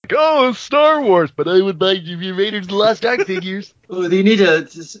like, oh, Star Wars, but I would buy you Raiders of the Lost Ark figures. Ooh, you need to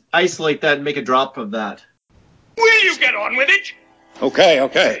just isolate that and make a drop of that. Will you get on with it?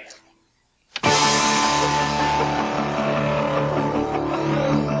 Okay.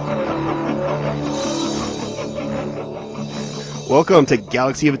 Welcome to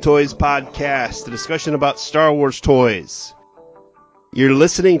Galaxy of Toys podcast, a discussion about Star Wars toys. You're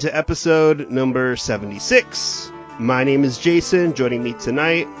listening to episode number 76. My name is Jason. Joining me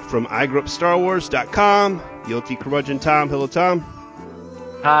tonight from iGrewUpStarWars.com, Guilty Curmudgeon Tom. Hello, Tom.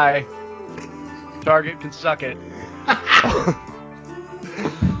 Hi. Target can suck it.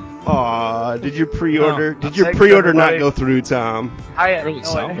 Aw, did your pre-order? Oh, did your pre-order not go through, Tom?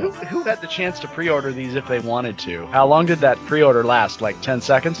 Who had the chance to pre-order these if they wanted to? How long did that pre-order last? Like 10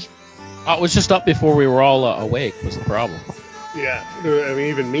 seconds? It was just up before we were all awake was the problem. Yeah, I mean,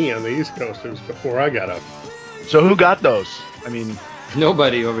 even me on the East Coast, it was before I got up. So who got those? I mean,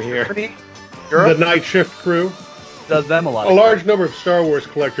 nobody over here. The night shift crew. Does them a lot. A large number of Star Wars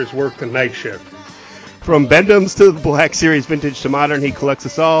collectors work the night shift. From Bendham's to the Black Series Vintage to Modern, he collects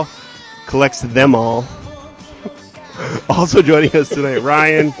us all. Collects them all. Also joining us tonight,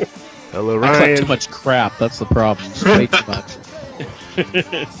 Ryan. Hello, Ryan. I collect too much crap. That's the problem. It's way too much.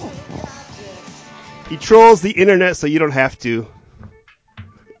 He trolls the internet so you don't have to.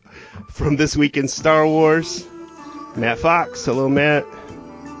 From This Week in Star Wars, Matt Fox. Hello, Matt.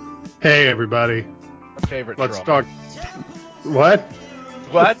 Hey, everybody. My favorite Let's troll. talk. What?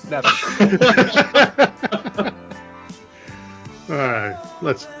 What? Nothing. All right,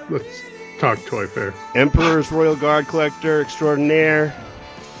 let's talk Toy Fair. Emperor's Royal Guard Collector Extraordinaire,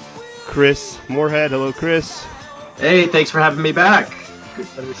 Chris Moorhead. Hello, Chris. Hey, thanks for having me back.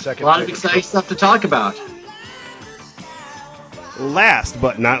 A lot of exciting stuff to talk about. Last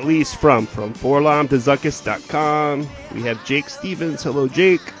but not least, from forlomtozuckus.com, we have Jake Stevens. Hello,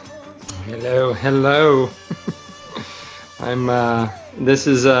 Jake. Hello. This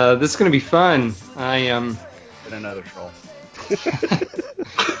is going to be fun. And another troll.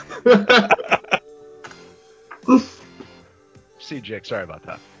 See, Jake, sorry about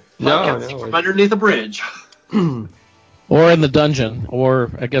that. No. From underneath a bridge. Or in the dungeon, or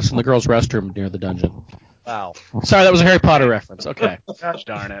I guess in the girls' restroom near the dungeon. Wow. Sorry, that was a Harry Potter reference. Okay. Gosh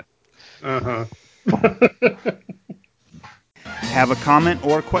darn it. Uh-huh. Have a comment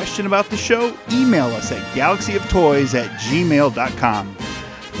or question about the show? Email us at galaxyoftoys@gmail.com.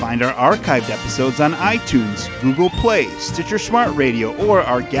 Find our archived episodes on iTunes, Google Play, Stitcher Smart Radio, or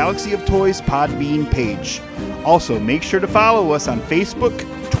our Galaxy of Toys Podbean page. Also, make sure to follow us on Facebook,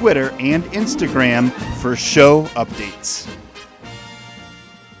 Twitter, and Instagram for show updates.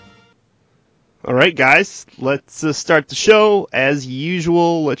 All right, guys, let's start the show. As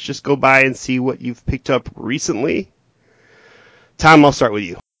usual, let's just go by and see what you've picked up recently. Tom, I'll start with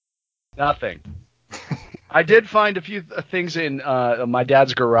you. Nothing. I did find a few things in my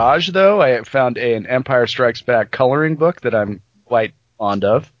dad's garage, though. I found an Empire Strikes Back coloring book that I'm quite fond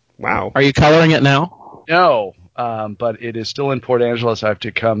of. Wow. Are you coloring it now? No, but it is still in Port Angeles. I have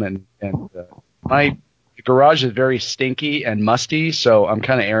to come and my garage is very stinky and musty, so I'm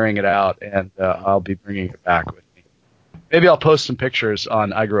kind of airing it out, and I'll be bringing it back with me. Maybe I'll post some pictures on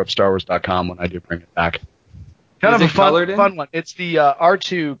iGrewUpStarWars.com when I do bring it back. Kind of a fun one. It's the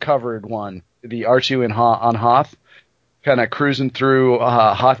R2 covered one. The R2 on Hoth, kind of cruising through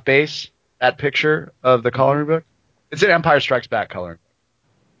Hoth base. That picture of the coloring book. It's an Empire Strikes Back coloring book.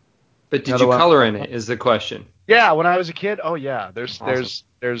 But did you color in it? Is the question. Yeah, when I was a kid. Oh yeah, there's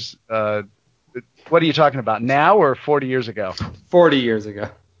what are you talking about now or 40 years ago? 40 years ago.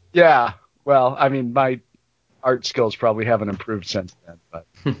 Yeah. Well, I mean, my art skills probably haven't improved since then. But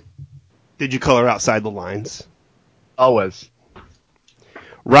did you color outside the lines? Always.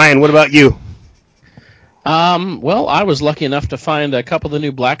 Ryan, what about you? Well, I was lucky enough to find a couple of the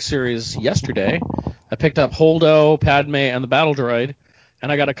new Black Series yesterday. I picked up Holdo, Padme, and the Battle Droid,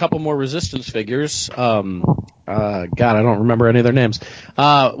 and I got a couple more Resistance figures. God, I don't remember any of their names.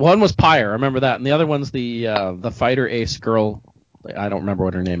 One was Pyre, I remember that, and the other one's the fighter ace girl. I don't remember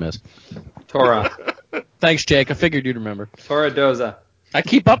what her name is. Tora. Thanks, Jake. I figured you'd remember. Tora Doza. I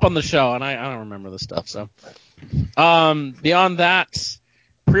keep up on the show, and I don't remember this stuff. So, beyond that,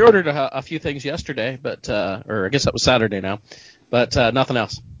 pre-ordered a few things yesterday, but or I guess that was Saturday now, but nothing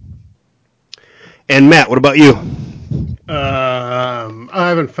else. And Matt, what about you? I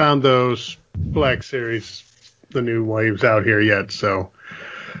haven't found those Black Series, the new waves out here yet, so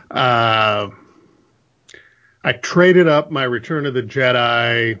I traded up my Return of the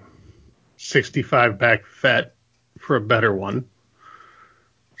Jedi 65 back Fett for a better one.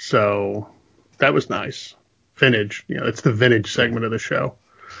 So that was nice. Vintage, it's the vintage segment of the show.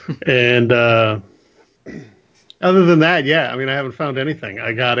 And other than that, yeah, I mean, I haven't found anything.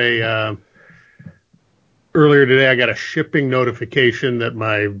 I got earlier today, I got a shipping notification that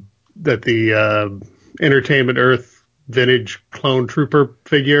the Entertainment Earth vintage clone trooper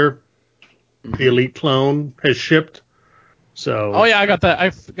figure, the Elite clone, has shipped. So. Oh yeah, I got that.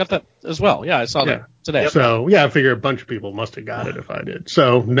 I got that as well. Yeah, I saw that today. So yeah, I figure a bunch of people must have got it if I did.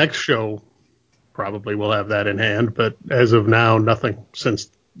 So next show probably will have that in hand, but as of now, nothing since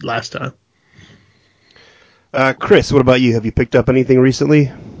last time. Chris, what about you? Have you picked up anything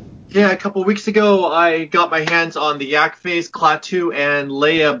recently? Yeah, a couple weeks ago, I got my hands on the Yak Phase, Klaatu, and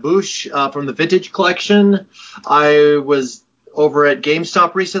Leia Bush from the Vintage Collection. I was over at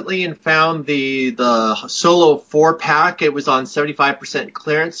GameStop recently and found the Solo 4-pack. It was on 75%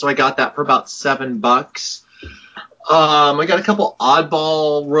 clearance, so I got that for about $7. I got a couple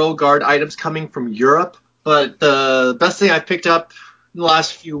oddball Royal Guard items coming from Europe, but the best thing I've picked up in the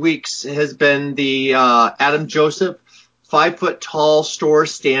last few weeks has been the Adam Joseph 5-foot-tall store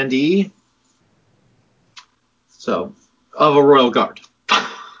standee. So, of a Royal Guard.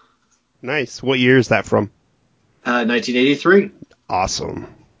 Nice. What year is that from? 1983. Awesome.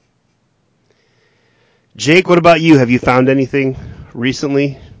 Jake, what about you? Have you found anything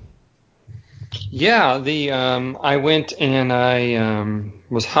recently? Yeah, I went and I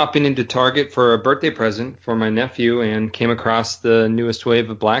was hopping into Target for a birthday present for my nephew and came across the newest wave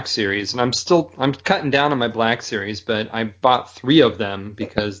of Black Series. And I'm cutting down on my Black Series, but I bought 3 of them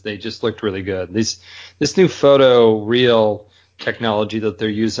because they just looked really good. This new photo real technology that they're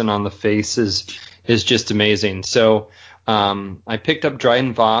using on the face is just amazing. So I picked up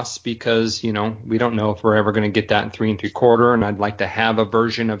Dryden Voss because, we don't know if we're ever going to get that in 3 3/4, and I'd like to have a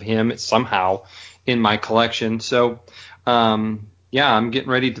version of him somehow in my collection. So, I'm getting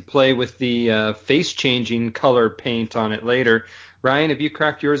ready to play with the face-changing color paint on it later. Ryan, have you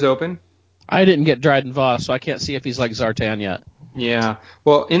cracked yours open? I didn't get Dryden Voss, so I can't see if he's like Zartan yet. Yeah.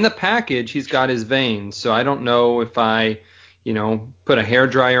 Well, in the package, he's got his veins, so I don't know if I put a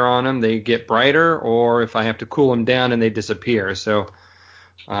hairdryer on them, they get brighter, or if I have to cool them down and they disappear. So,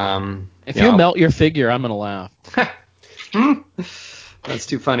 if you melt your figure, I'm going to laugh. That's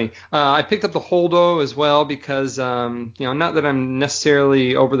too funny. I picked up the Holdo as well because, not that I'm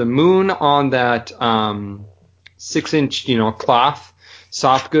necessarily over the moon on that 6-inch, cloth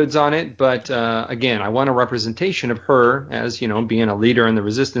soft goods on it, but again, I want a representation of her as, being a leader in the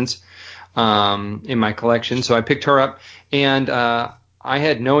Resistance in my collection. So I picked her up, and I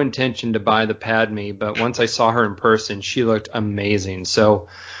had no intention to buy the Padme, but once I saw her in person, she looked amazing. So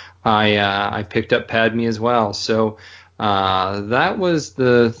I picked up Padme as well. So that was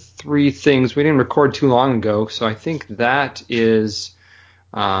the 3 things. We didn't record too long ago, so I think that is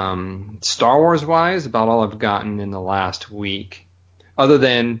Star Wars-wise about all I've gotten in the last week, other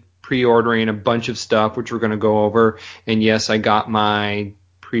than pre-ordering a bunch of stuff, which we're going to go over. And yes, I got my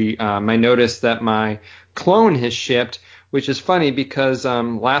notice that my clone has shipped, which is funny because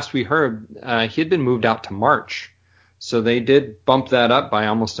last we heard he had been moved out to March, so they did bump that up by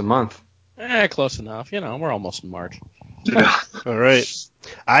almost a month. Close enough. We're almost in March. All right.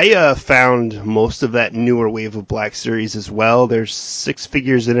 I found most of that newer wave of Black Series as well. There's 6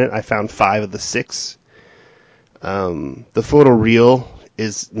 figures in it. I found 5 of the 6. The photo reel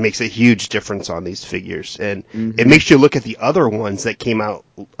makes a huge difference on these figures, and it makes you look at the other ones that came out,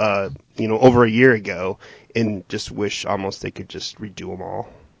 over a year ago, and just wish almost they could just redo them all.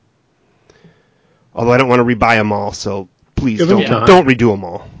 Although I don't want to rebuy them all, so please don't redo them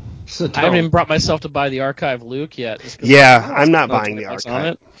all. I haven't even brought myself to buy the Archive Luke yet. Yeah, I'm not buying the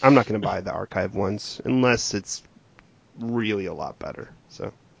Archive. I'm not going to buy the Archive ones unless it's really a lot better.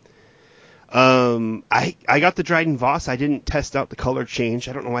 So, I got the Dryden Voss. I didn't test out the color change.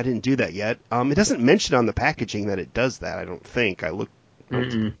 I don't know why I didn't do that yet. It doesn't mention on the packaging that it does that. I don't think. I looked,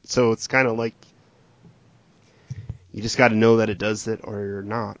 so it's kind of like you just got to know that it does it or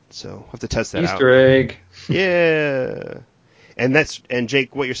not. So I'll have to test that out. Easter egg. Yeah. And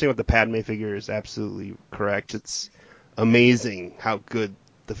Jake, what you're saying with the Padme figure is absolutely correct. It's amazing how good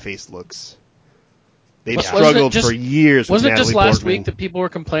the face looks. They've struggled for years with Wasn't it just Natalie last Portman. week that people were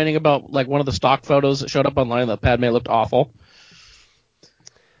complaining about like one of the stock photos that showed up online that Padme looked awful?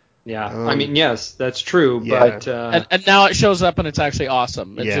 Yeah, I mean, yes, that's true, yeah. but and now it shows up and it's actually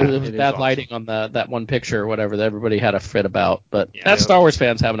awesome. It was bad awesome. lighting on that one picture or whatever that everybody had a fit about, but that's Star Wars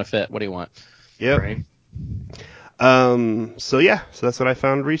fans having a fit. What do you want? Yep. Right. So that's what I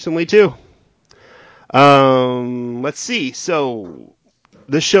found recently too. Let's see. So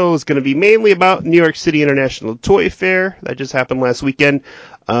this show is going to be mainly about New York City International Toy Fair. That just happened last weekend.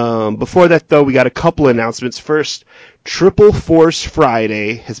 Before that, though, we got a couple of announcements. First, Triple Force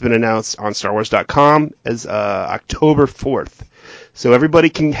Friday has been announced on StarWars.com as October 4th. So everybody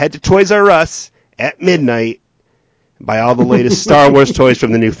can head to Toys R Us at midnight, buy all the latest Star Wars toys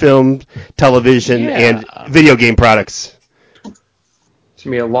from the new film, television, and video game products. It's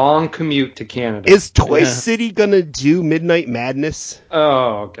going to be a long commute to Canada. Is Toy City going to do Midnight Madness?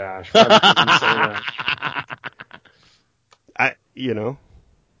 Oh, gosh. Why would you say that?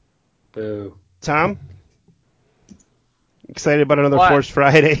 Boo. Tom? Excited about another What? Force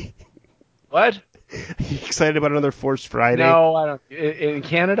Friday? What? You excited about another Force Friday? No, I don't. In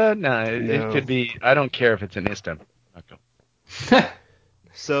Canada? No, No. it could be. I don't care if it's in Istanbul. I'll go.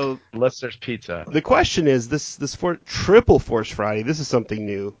 So Unless there's pizza. the question is, this Triple Force Friday, this is something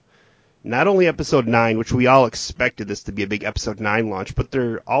new. Not only Episode 9, which we all expected this to be a big Episode 9 launch, but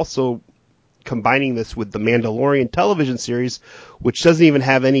they're also combining this with the Mandalorian television series, which doesn't even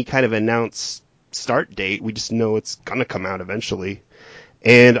have any kind of announced start date. We just know it's going to come out eventually.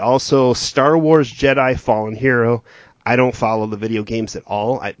 And also Star Wars Jedi Fallen Hero. I don't follow the video games at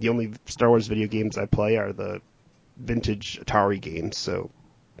all. The only Star Wars video games I play are the vintage Atari games. So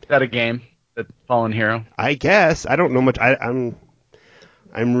Is that a game? The Fallen Hero? I guess I don't know much. I'm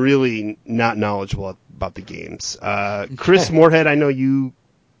really not knowledgeable about the games. Chris Moorhead, I know you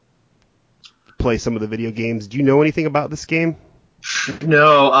play some of the video games. Do you know anything about this game?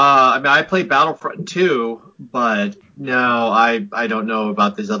 No, I mean, I played Battlefront 2, but no, I don't know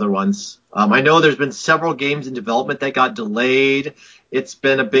about these other ones. I know there's been several games in development that got delayed. It's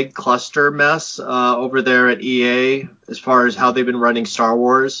been a big cluster mess over there at EA as far as how they've been running Star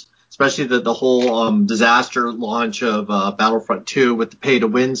Wars, especially the whole disaster launch of Battlefront 2 with the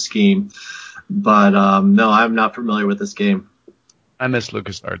pay-to-win scheme. But no, I'm not familiar with this game. I miss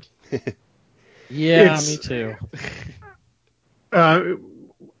LucasArts. Yeah, me too.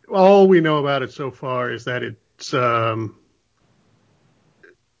 All we know about it so far is that it's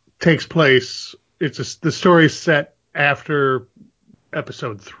takes place. The story's set after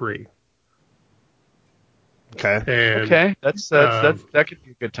Episode 3. Okay. And, Okay, that could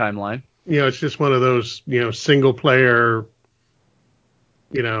be a good timeline. it's just one of those, single player.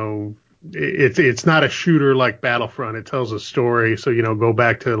 It's not a shooter like Battlefront. It tells a story. So go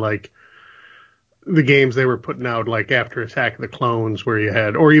back to like the games they were putting out like after Attack of the Clones, where you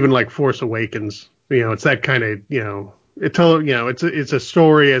had, or even like Force Awakens. It's that kind of it's a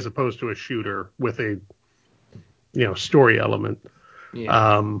story as opposed to a shooter with a story element.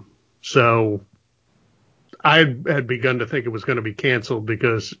 Yeah. So I had begun to think it was going to be canceled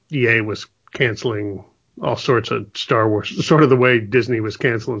because EA was canceling all sorts of Star Wars, sort of the way Disney was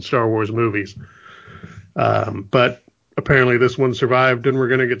canceling Star Wars movies. But apparently this one survived, and we're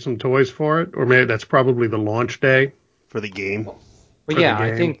going to get some toys for it, or maybe that's probably the launch day For the game. But yeah,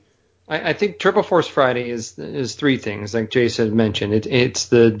 I think Triple Force Friday is three things, like Jason had mentioned. It's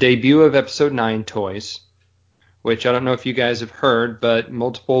the debut of Episode 9 toys, which I don't know if you guys have heard, but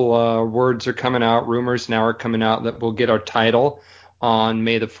multiple words are coming out, rumors now are coming out that we'll get our title on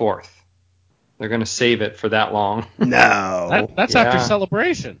May the 4th. They're going to save it for that long. No. That's after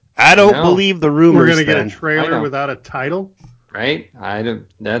Celebration. I don't believe the rumors. We're going to get then. a trailer without a title. Right?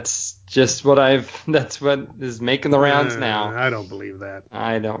 That's just what that's what is making the rounds now. I don't believe that.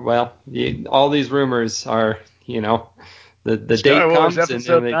 I don't. Well, all these rumors are, the date Star Wars comes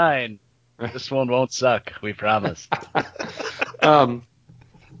Episode and 9. This one won't suck, we promise.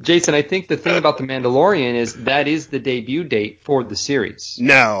 Jason, I think the thing about The Mandalorian is that is the debut date for the series.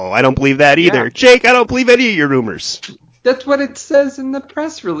 No, I don't believe that either. Yeah. Jake, I don't believe any of your rumors. That's what it says in the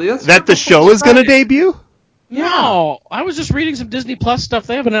press release. That the show is going to debut? Yeah. No, I was just reading some Disney Plus stuff.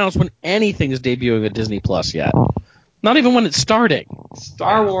 They haven't announced when anything is debuting at Disney Plus yet. Not even when it's starting.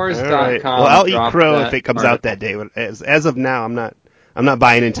 StarWars.com. Right. Well, I'll eat crow if it comes article. out that day. But as of now, I'm not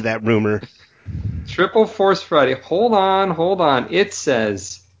buying into that rumor. Triple Force Friday. Hold on. It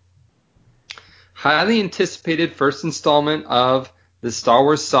says highly anticipated first installment of the Star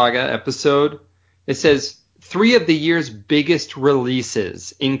Wars Saga episode. It says 3 of the year's biggest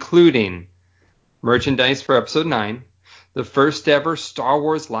releases, including merchandise for Episode 9, the first ever Star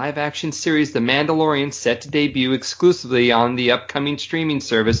Wars live-action series, The Mandalorian, set to debut exclusively on the upcoming streaming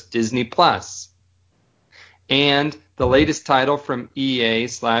service Disney+, and the latest title from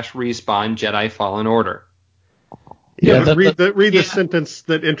EA/Respawn, Jedi Fallen Order. Yeah, but read the Yeah. sentence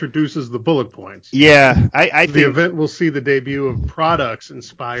that introduces the bullet points. Yeah, I The think event will see the debut of products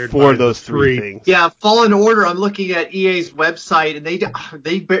inspired for by those the three things. Yeah, Fallen Order. I'm looking at EA's website, and they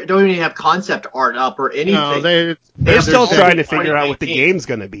don't even have concept art up or anything. No, They're They're still just trying to saying figure out what the 2019. game's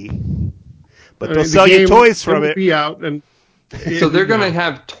going to be. But I they'll mean, sell the you game toys from will it. Be out and So they're going to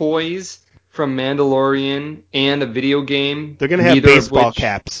have toys from Mandalorian and a video game. They're going to have neither of baseball which-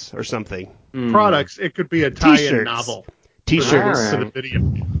 caps or something. products. It could be a tie-in T-shirts. novel. T-shirts. For the video.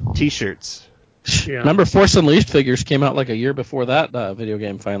 T-shirts. Yeah. Remember, Force Unleashed figures came out like a year before that video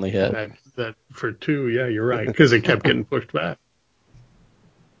game finally hit. That for 2, yeah, you're right, because it kept getting pushed back.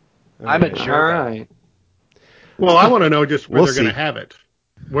 I'm at All sure. right. Well, I want to know just where We'll they're going see. to have it.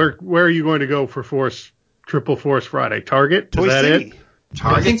 Where are you going to go for Triple Force Friday? Target? Toy Is that City. it?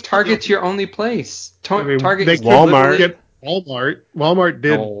 I think Target's your only place. I mean, Target they is could Walmart. Get Walmart. Walmart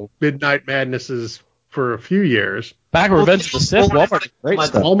did No. Midnight Madnesses for a few years. Back in Revenge of the Sith, Walmart did great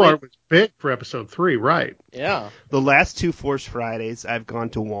stuff. Walmart was big for episode 3, right? Yeah. The last 2 Force Fridays, I've gone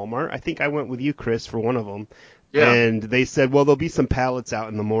to Walmart. I think I went with you, Chris, for one of them. Yeah. And they said, well, there'll be some pallets out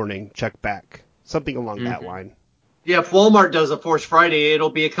in the morning. Check back. Something along that line. Yeah, if Walmart does a Force Friday, it'll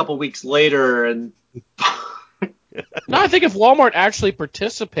be a couple weeks later, and No, I think if Walmart actually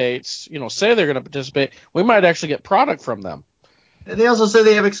participates, say they're going to participate, we might actually get product from them. they also say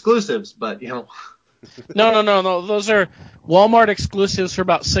they have exclusives, but No. Those are Walmart exclusives for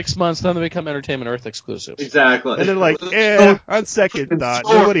about 6 months, then they become Entertainment Earth exclusives. exactly. And they're like, on second thought,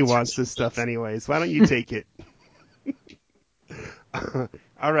 nobody wants this stuff anyways. Why don't you take it?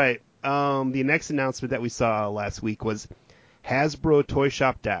 All right. The next announcement that we saw last week was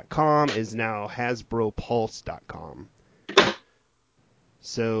HasbroToyShop.com is now HasbroPulse.com.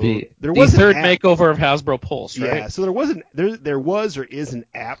 So there was the third an app. makeover of Hasbro Pulse, right? Yeah, so there was or is an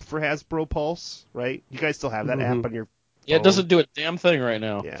app for Hasbro Pulse, right? You guys still have that app on your Yeah, it phone? doesn't do a damn thing right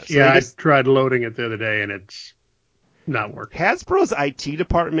now. Yeah, so Yeah, they I just- tried loading it the other day, and it's not working. Hasbro's IT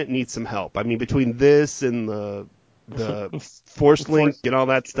department needs some help. I mean, between this and the Force Link and all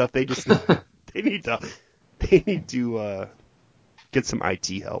that stuff, they just they need to get some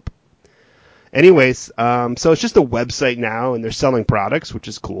IT help. Anyways, so it's just a website now, and they're selling products, which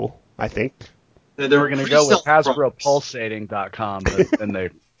is cool, I think. They're We're going to go with pre-sale products. HasbroPulsating.com, but then they.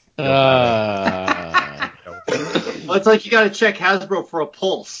 Uh, Well, it's like you got to check Hasbro for a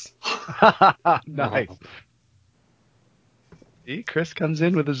pulse. Nice. See, Chris comes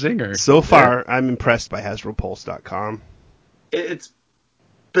in with a zinger. So far, I'm impressed by HasbroPulse.com. It's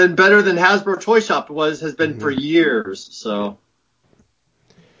been better than Hasbro Toy Shop has been for years. So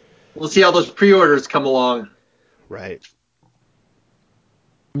we'll see how those pre-orders come along. Right.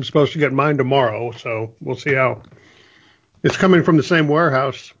 I'm supposed to get mine tomorrow, so we'll see how. It's coming from the same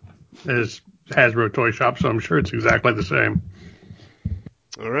warehouse as Hasbro Toy Shop, so I'm sure it's exactly the same.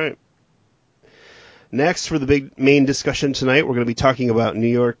 All right. Next, for the big main discussion tonight, we're going to be talking about New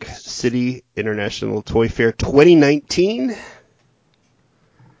York City International Toy Fair 2019.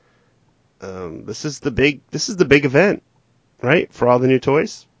 This is the big event, right? For all the new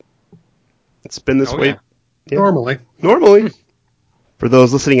toys. It's been this way. Yeah. Yeah. Normally. For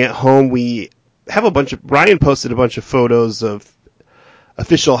those listening at home, we have Ryan posted a bunch of photos of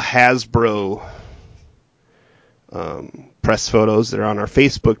official Hasbro press photos that are on our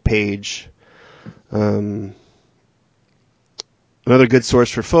Facebook page. Another good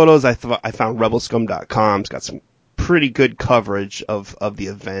source for photos, I found rebelscum.com. It's got some pretty good coverage of the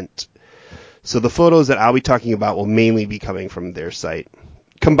event. So the photos that I'll be talking about will mainly be coming from their site,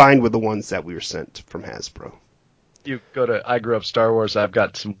 combined with the ones that we were sent from Hasbro. You go to I Grew Up Star Wars, I've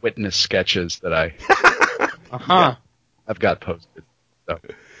got some witness sketches that I've got posted. So,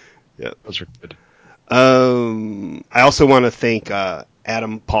 yeah, those are good. I also want to thank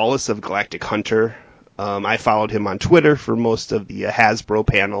Adam Paulus of Galactic Hunter. I followed him on Twitter for most of the Hasbro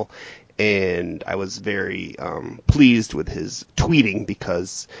panel, and I was very pleased with his tweeting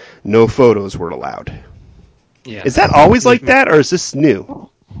because no photos were allowed. yeah. Is that always like that, or is this new?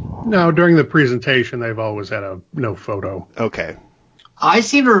 No, during the presentation, they've always had a no photo. Okay. I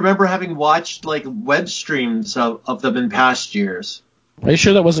seem to remember having watched like web streams of them in past years. Are you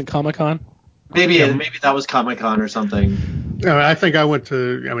sure that wasn't Comic-Con? Maybe that was Comic-Con or something. I think I went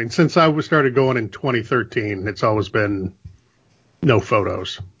to. I mean, since I started going in 2013, it's always been no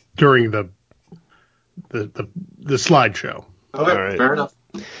photos during the slideshow. Okay, All right. fair enough.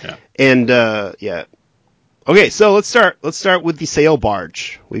 And yeah. Okay, so let's start with the sail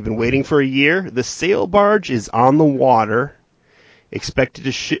barge. We've been waiting for a year. The sail barge is on the water.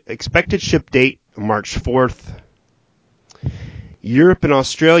 Expected ship date March 4th. Europe and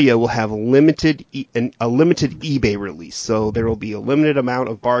Australia will have a limited eBay release. So there will be a limited amount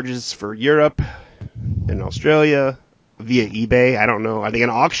of barges for Europe and Australia via eBay. I don't know. Are they going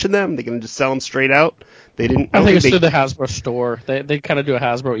to auction them? Are they going to just sell them straight out? They didn't. I think it's through the Hasbro store. They kind of do a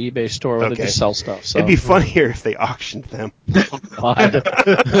Hasbro eBay store where they just sell stuff. So. It'd be funnier if they auctioned them.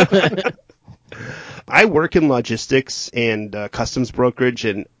 I work in logistics and customs brokerage,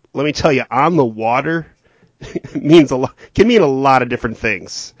 and let me tell you, on the water means can mean a lot of different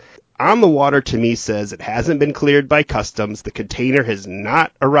things. On the water to me says it hasn't been cleared by customs, the container has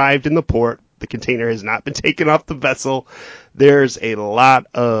not arrived in the port, the container has not been taken off the vessel. There's a lot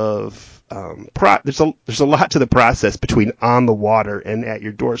of there's a lot to the process between on the water and at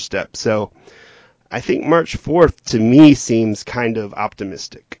your doorstep. So I think March 4th to me seems kind of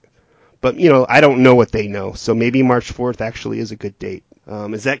optimistic. But, I don't know what they know, so maybe March 4th actually is a good date.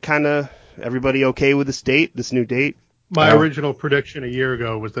 Is that kind of everybody okay with this new date? My original prediction a year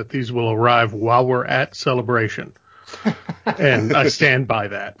ago was that these will arrive while we're at Celebration. And I stand by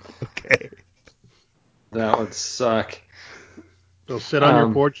that. Okay. That would suck. They'll sit on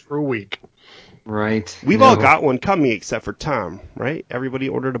your porch for a week. Right. We've all got one coming except for Tom, right? Everybody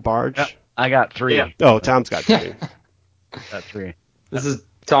ordered a barge? Yeah, I got 3. Yeah. Oh, Tom's got 3. Got 3. This is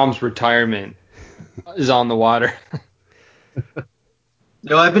Tom's retirement is on the water.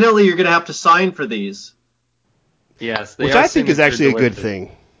 No, evidently you're going to have to sign for these. Yes. Which I think is actually a good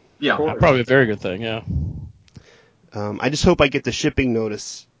thing. Yeah. Probably a very good thing, yeah. I just hope I get the shipping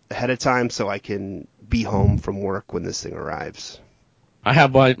notice ahead of time so I can be home from work when this thing arrives. I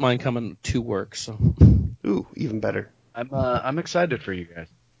have mine coming to work, so. Ooh, even better. I'm excited for you guys.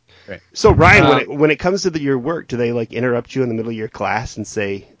 Great. So Ryan, when it comes to your work, do they interrupt you in the middle of your class and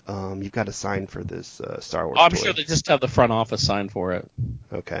say, you've got to sign for this Star Wars I'm toy? sure they just have the front office sign for it.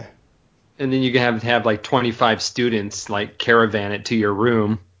 Okay. And then you can have 25 students caravan it to your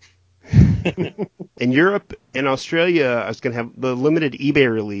room. In Europe and Australia, I was going to have the limited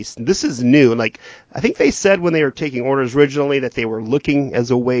eBay release. This is new. I think they said when they were taking orders originally that they were looking as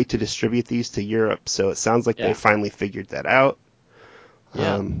a way to distribute these to Europe. So it sounds like they finally figured that out.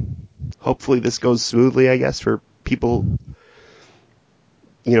 Yeah. Hopefully this goes smoothly, I guess, for people,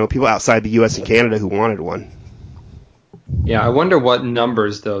 people outside the U.S. and Canada who wanted one. Yeah, I wonder what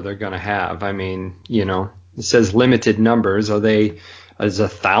numbers, though, they're going to have. I mean, it says limited numbers. Is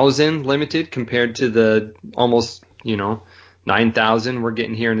 1,000 limited compared to the almost, 9,000 we're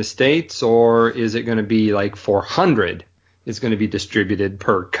getting here in the States? Or is it going to be 400 is going to be distributed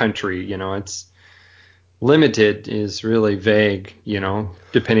per country? It's limited is really vague,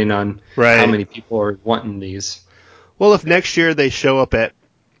 depending on how many people are wanting these. Well, if next year they show up at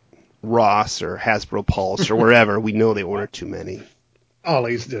Ross or Hasbro Pulse or wherever, we know they ordered too many.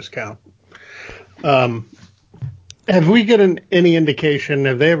 Ollie's discount. Have we gotten any indication?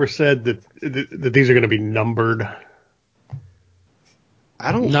 Have they ever said that these are going to be numbered?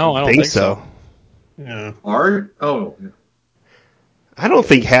 I don't think so. Yeah. Art? Oh. I don't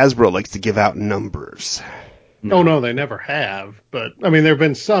think Hasbro likes to give out numbers. No, they never have. But I mean, there have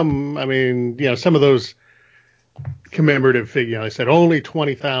been some. I mean, some of those commemorative figures. I said only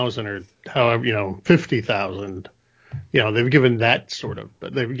 20,000 or however, 50,000. They've given that sort of.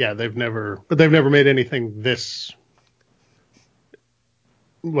 But they've never made anything this.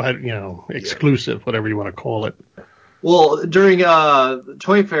 Exclusive, whatever you want to call it. Well, during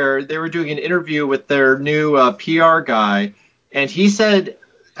Toy Fair, they were doing an interview with their new PR guy, and he said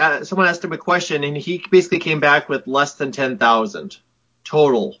someone asked him a question, and he basically came back with less than 10,000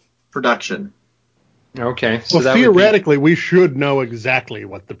 total production. Okay. So well, theoretically, we should know exactly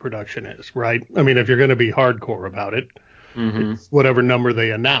what the production is, right? I mean, if you're going to be hardcore about it, it's whatever number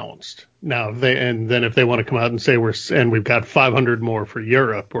they announced. Now, if they want to come out and say we've got 500 more for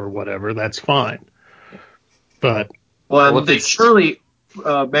Europe or whatever, that's fine. But they surely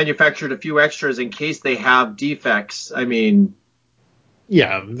manufactured a few extras in case they have defects. I mean, they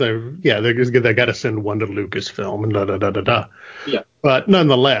got to send one to Lucasfilm and da. Yeah. But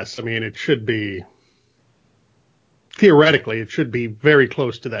nonetheless, I mean, it should be theoretically it should be very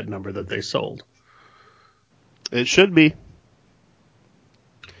close to that number that they sold. It should be.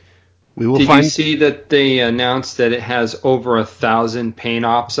 Did you see that they announced that it has over 1,000 paint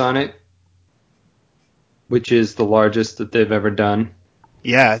ops on it, which is the largest that they've ever done?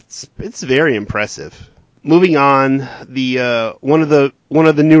 Yeah, it's very impressive. Moving on, the one of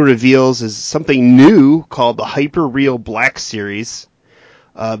the new reveals is something new called the Hyper Real Black Series.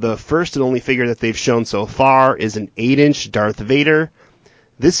 The first and only figure that they've shown so far is an 8-inch Darth Vader.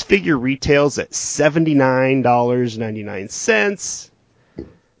 This figure retails at $79.99.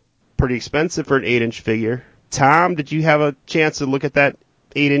 Pretty expensive for an 8-inch figure. Tom, did you have a chance to look at that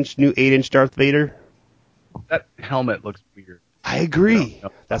new 8-inch Darth Vader? That helmet looks weird. I agree.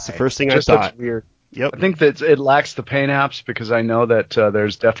 That's the first thing I thought. Looks weird. Yep. I think that it lacks the paint apps because I know that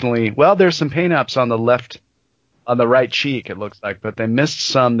there's definitely there's some paint apps on the right cheek, it looks like, but they missed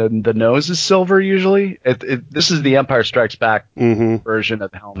some. The nose is silver usually. This is the Empire Strikes Back version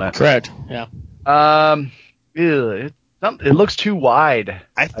of the helmet. Correct. Yeah. It looks too wide,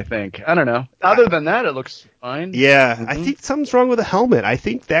 I think. I don't know. Other than that, it looks fine. Yeah, I think something's wrong with the helmet. I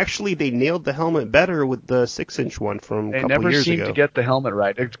think they nailed the helmet better with the 6-inch one from a couple years ago. They never seem to get the helmet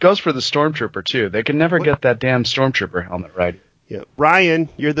right. It goes for the Stormtrooper, too. They can never get that damn Stormtrooper helmet right. Yeah. Ryan,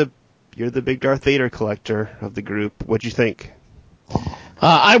 you're the big Darth Vader collector of the group. What'd you think?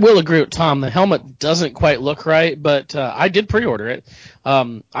 I will agree with Tom. The helmet doesn't quite look right, but I did pre-order it.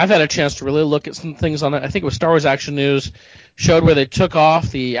 I've had a chance to really look at some things on it. I think it was Star Wars Action News showed where they took off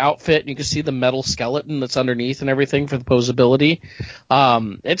the outfit, and you can see the metal skeleton that's underneath and everything for the posability.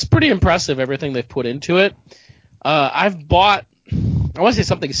 It's pretty impressive, everything they've put into it. I've bought, I want to say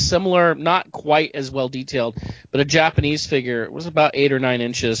something similar, not quite as well detailed, but a Japanese figure. It was about 8 or 9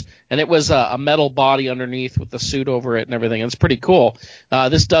 inches, and it was a metal body underneath with the suit over it and everything. It's pretty cool.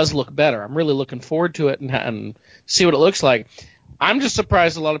 This does look better. I'm really looking forward to it and see what it looks like. I'm just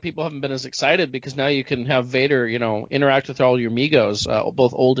surprised a lot of people haven't been as excited because now you can have Vader, interact with all your Megos,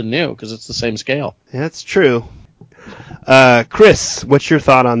 both old and new, because it's the same scale. That's true. Chris, what's your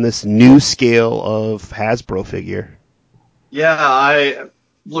thought on this new scale of Hasbro figure? Yeah, I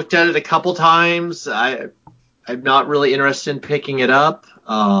looked at it a couple times. I'm not really interested in picking it up,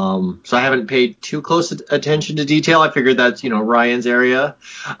 so I haven't paid too close attention to detail. I figured that's Ryan's area.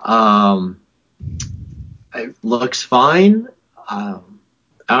 It looks fine. I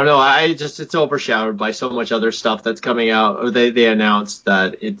don't know. It's overshadowed by so much other stuff that's coming out. Or they announced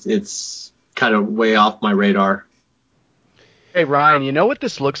that it's kind of way off my radar. Hey Ryan, you know what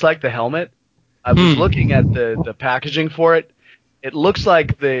this looks like? The helmet. I was looking at the packaging for it. It looks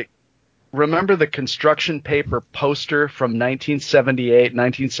like remember the construction paper poster from 1978,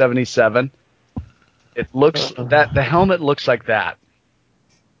 1977? It looks the helmet looks like that.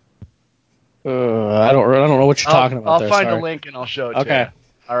 I don't know what you're talking about. I'll find a link and I'll show it to you.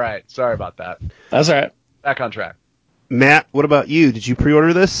 All right. Sorry about that. That's all right. Back on track. Matt, what about you? Did you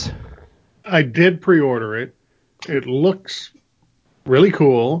pre-order this? I did pre-order it. It looks really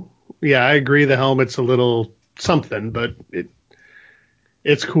cool. Yeah, I agree the helmet's a little something, but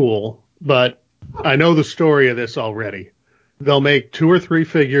it's cool. But I know the story of this already. They'll make 2 or 3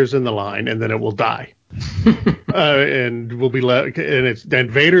 figures in the line, and then it will die. And we'll be left.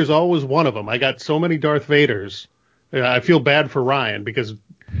 And Vader's always one of them. I got so many Darth Vaders. I feel bad for Ryan because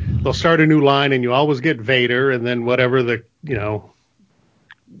they'll start a new line, and you always get Vader, and then whatever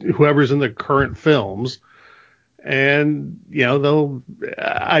whoever's in the current films. And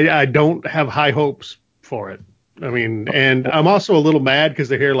I don't have high hopes for it. I mean, and I'm also a little mad because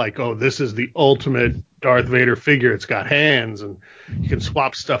they hear like, oh, this is the ultimate Darth Vader figure. It's got hands and you can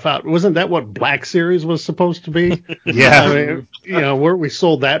swap stuff out. Wasn't that what Black Series was supposed to be? Yeah. I mean, we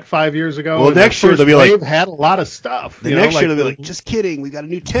sold that 5 years ago. Well, next year they'll be like, had a lot of stuff. The next year they'll be like, just kidding. We got a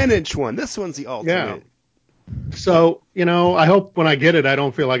new 10-inch one. This one's the ultimate. Yeah. So, I hope when I get it, I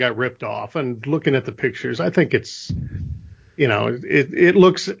don't feel I got ripped off. And looking at the pictures, I think it's, it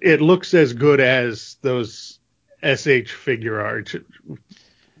looks as good as those SH figure art,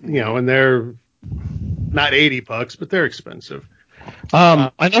 and they're not $80, but they're expensive.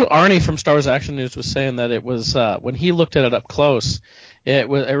 I know Arnie from Star Wars Action News was saying that it was when he looked at it up close, it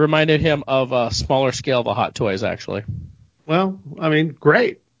reminded him of a smaller scale of the Hot Toys, actually. Well, I mean,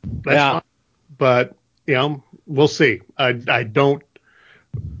 great. That's fine. But we'll see. I don't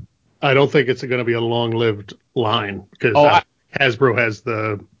think it's going to be a long-lived line because Hasbro has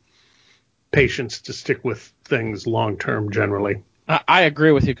the patience to stick with things long-term generally. I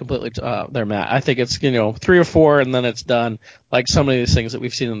agree with you completely there, Matt. I think it's 3 or 4 and then it's done, like so many of these things that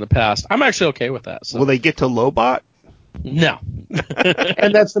we've seen in the past. I'm actually okay with that. So. Will they get to Lobot? No.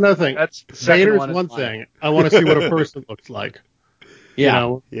 And that's another thing. That's Vader's one thing. I want to see what a person looks like.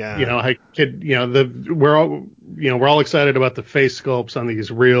 Yeah. We're all excited about the face sculpts on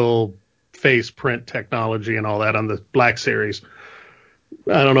these real face print technology and all that on the Black Series.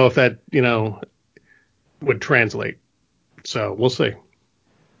 I don't know if that, would translate. So we'll see.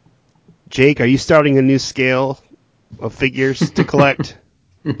 Jake, are you starting a new scale of figures to collect?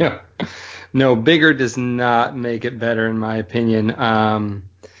 No, bigger does not make it better, in my opinion.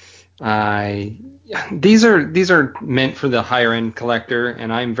 These are meant for the higher end collector,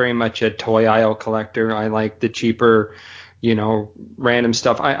 and I'm very much a toy aisle collector. I like the cheaper random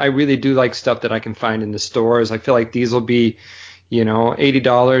stuff. I really do like stuff that I can find in the stores. I feel like these will be,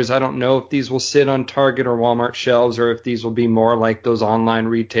 $80. I don't know if these will sit on Target or Walmart shelves, or if these will be more like those online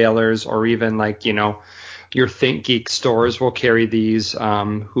retailers, or even like, your ThinkGeek stores will carry these,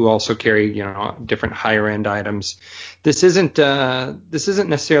 who also carry, different higher end items. This isn't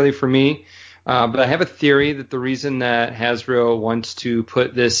necessarily for me. But I have a theory that the reason that Hasbro wants to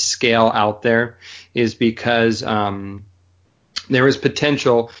put this scale out there is because there is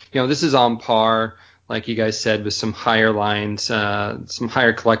potential. This is on par, like you guys said, with some higher lines, some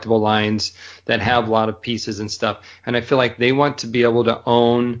higher collectible lines that have a lot of pieces and stuff. And I feel like they want to be able to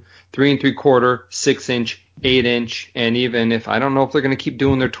own 3 3/4, 6-inch, 8-inch, and even if I don't know if they're going to keep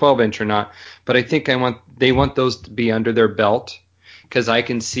doing their 12-inch or not, but I think they want those to be under their belt, because I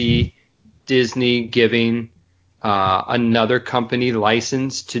can see Disney giving another company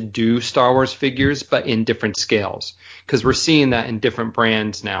license to do Star Wars figures, but in different scales, because we're seeing that in different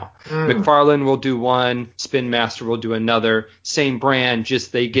brands now. McFarlane will do one, Spin Master will do another, same brand,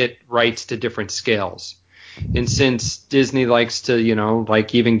 just they get rights to different scales. And since Disney likes to,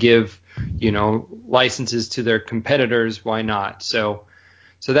 even give, licenses to their competitors, why not? So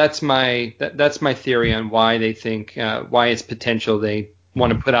that's my theory on why they think why it's potential they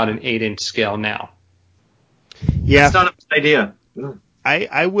want to put out an 8-inch scale now. Yeah, it's not a bad idea.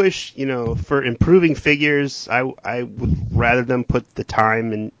 I wish, for improving figures, I would rather them put the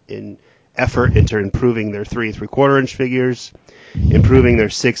time and effort into improving their 3 3/4-inch figures, improving their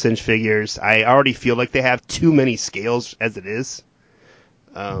 6-inch figures. I already feel like they have too many scales as it is.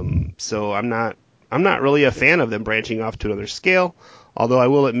 So I'm not really a fan of them branching off to another scale. Although I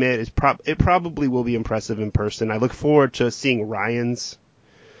will admit it probably will be impressive in person. I look forward to seeing Ryan's.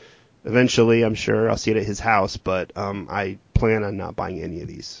 Eventually, I'm sure I'll see it at his house, but I plan on not buying any of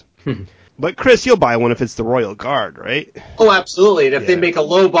these. But Chris, you'll buy one if it's the Royal Guard, right? Oh, absolutely. And if they make a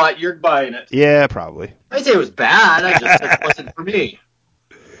Lobot, you're buying it. Yeah, probably. I didn't say it was bad. I just said it wasn't for me.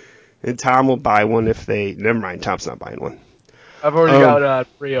 And Tom will buy one if they... Never mind, Tom's not buying one. I've already got a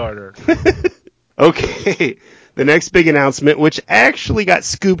pre-order. Okay. The next big announcement, which actually got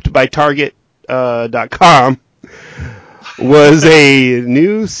scooped by Target.com, was a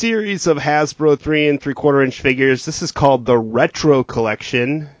new series of Hasbro 3 3/4-inch figures. This is called the Retro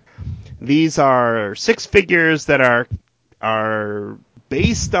Collection. These are 6 figures that are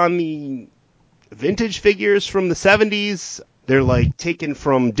based on the vintage figures from the 70s. They're like taken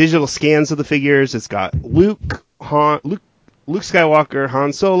from digital scans of the figures. It's got Luke Skywalker,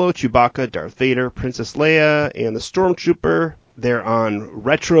 Han Solo, Chewbacca, Darth Vader, Princess Leia, and the Stormtrooper. They're on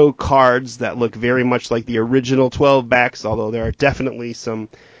retro cards that look very much like the original 12 backs, although there are definitely some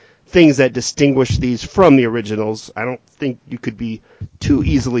things that distinguish these from the originals. I don't think you could be too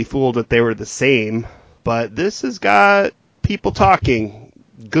easily fooled that they were the same, but this has got people talking.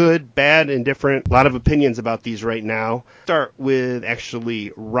 Good, bad, and different. A lot of opinions about these right now. Start with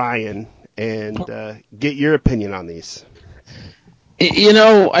actually Ryan and get your opinion on these.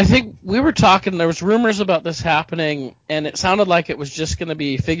 I think we were talking, there was rumors about this happening, and it sounded like it was just going to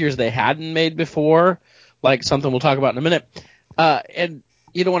be figures they hadn't made before, like something we'll talk about in a minute. And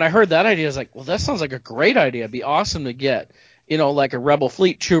when I heard that idea, I was like, well, that sounds like a great idea. It'd be awesome to get, like a Rebel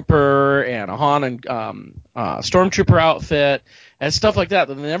Fleet Trooper and a Han and Stormtrooper outfit and stuff like that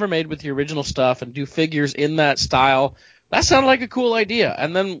they never made with the original stuff, and do figures in that style. That sounded like a cool idea.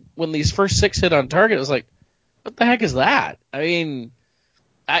 And then when these first 6 hit on Target, it was like, what the heck is that? I mean,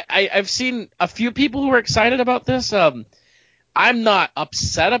 I've seen a few people who are excited about this. I'm not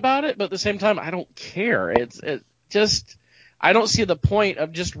upset about it, but at the same time, I don't care. It's just, I don't see the point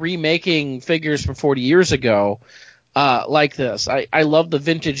of just remaking figures from 40 years ago like this. I love the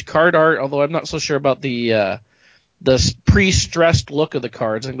vintage card art, although I'm not so sure about the pre-stressed look of the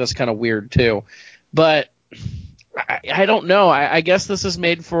cards. I think that's kind of weird too. But I don't know. I guess this is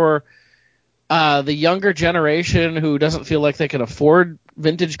made for the younger generation who doesn't feel like they can afford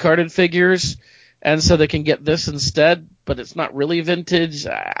vintage carded figures, and so they can get this instead, but it's not really vintage.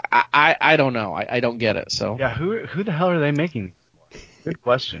 I don't know. I don't get it. So yeah, who the hell are they making? Good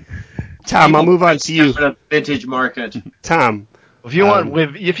question. Tom, I'll move on to you. Vintage market. Tom, if you want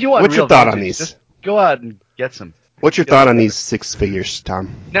what's real your thought vintage, on these? just go out and get some. What's your thought on these 6 figures,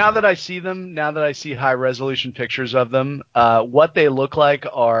 Tom? Now that I see them, now that I see high resolution pictures of them, what they look like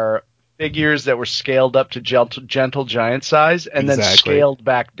are figures that were scaled up to gentle giant size and then scaled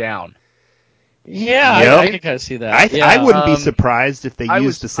back down. Yeah, yep. I can kind of see that. I wouldn't be surprised if they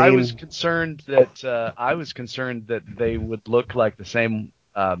used the same. I was concerned that they would look like the same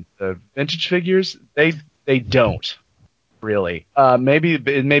the vintage figures. They don't really. Maybe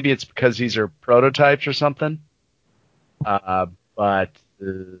it's because these are prototypes or something. But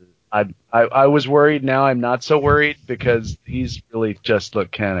I was worried. Now I'm not so worried because these really just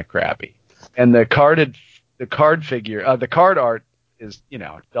look kind of crappy. And the card art is,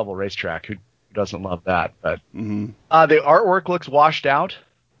 double racetrack. Who doesn't love that? But the artwork looks washed out.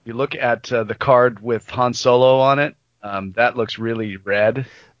 You look at the card with Han Solo on it. That looks really red.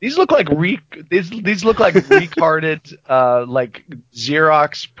 These look like these look like recarded, like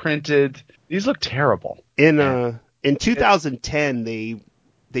Xerox printed. These look terrible. In 2010, they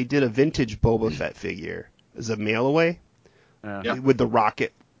did a vintage Boba Fett figure as a mail away with the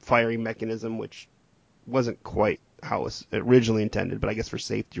rocket firing mechanism, which wasn't quite how it was originally intended, but I guess for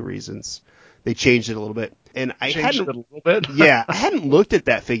safety reasons they changed it a little bit. And I hadn't looked at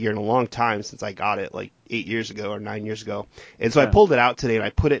that figure in a long time since I got it like 8 years ago or 9 years ago. And so I pulled it out today and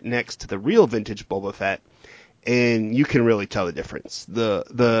I put it next to the real vintage Boba Fett, and you can really tell the difference.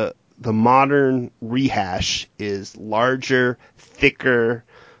 The modern rehash is larger, thicker.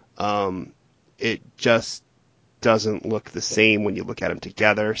 It just doesn't look the same when you look at them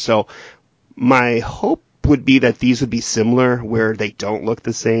together. So my hope would be that these would be similar where they don't look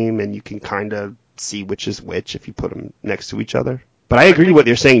the same and you can kind of see which is which if you put them next to each other. But I agree with what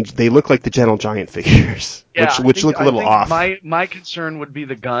you're saying. They look like the Gentle Giant figures, which look a little off. My concern would be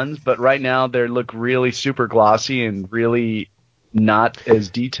the guns, but right now they look really super glossy and really not as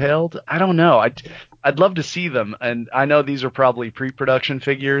detailed. I don't know. I'd love to see them, and I know these are probably pre-production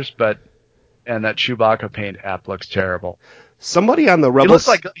figures, and that Chewbacca paint app looks terrible. Somebody on the Rebel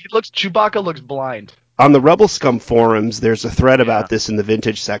Chewbacca looks blind. On the Rebel Scum forums, there's a thread about this in the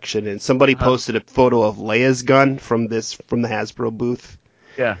vintage section, and somebody posted a photo of Leia's gun from the Hasbro booth.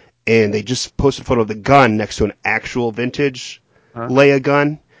 Yeah. And they just posted a photo of the gun next to an actual vintage Leia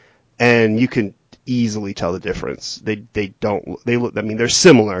gun, and you can easily tell the difference. They're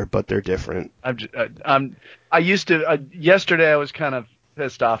similar, but they're different. Yesterday I was kind of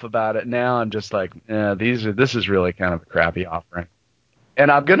pissed off about it. Now I'm just like, this is really kind of a crappy offering. And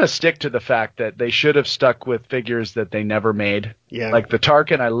I'm going to stick to the fact that they should have stuck with figures that they never made. Yeah. Like the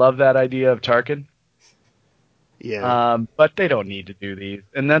Tarkin. I love that idea of Tarkin. Yeah. But they don't need to do these.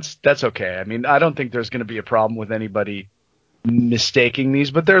 And that's okay. I mean, I don't think there's going to be a problem with anybody mistaking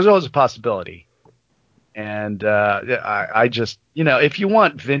these, but there's always a possibility. And I just, if you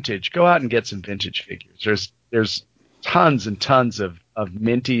want vintage, go out and get some vintage figures. There's tons and tons of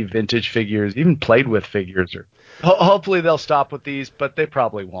minty vintage figures, even played with figures. Hopefully they'll stop with these, but they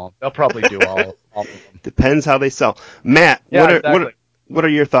probably won't. They'll probably do all of them. Depends how they sell. Matt, what are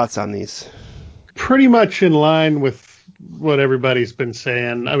your thoughts on these? Pretty much in line with what everybody's been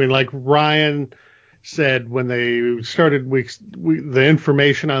saying. I mean, like Ryan said, when they started the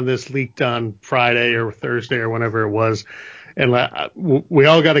information on this leaked on Friday or Thursday or whenever it was, and we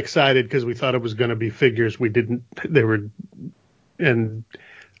all got excited because we thought it was going to be figures. And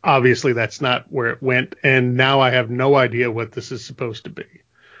obviously that's not where it went. And now I have no idea what this is supposed to be.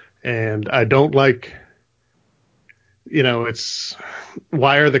 And I don't like, it's,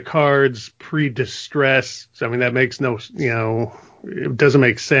 why are the cards pre-distressed? I mean, that makes it doesn't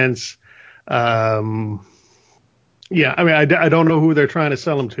make sense. I mean, I don't know who they're trying to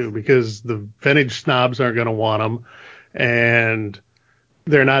sell them to because the vintage snobs aren't going to want them, and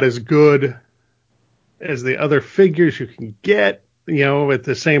they're not as good as the other figures you can get, at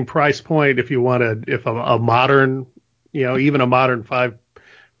the same price point. If you want if a modern, even a modern 5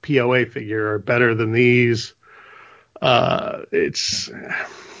 POA figure are better than these. It's,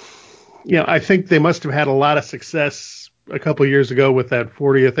 I think they must have had a lot of success a couple years ago with that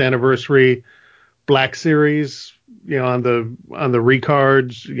 40th anniversary Black Series, on the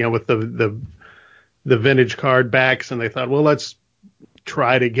recards, with the vintage card backs, and they thought, well, let's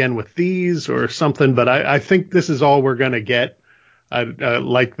try it again with these or something. But I think this is all we're going to get. I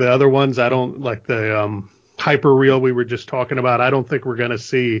like the other ones. I don't like the hyper real we were just talking about. I don't think we're going to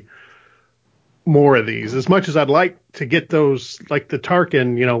see more of these. As much as I'd like to get those, like the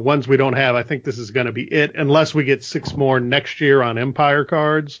Tarkin, ones we don't have, I think this is going to be it, unless we get 6 more next year on Empire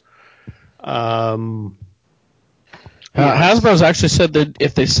cards. Hasbro's actually said that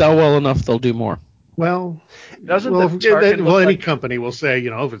if they sell well enough, they'll do more. Well, any company will say,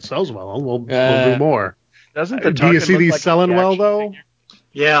 if it sells well, we'll do more. Doesn't the Tarkin do you see these like selling well though? figure?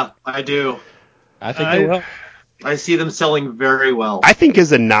 Yeah, I do. I think they will. I see them selling very well. I think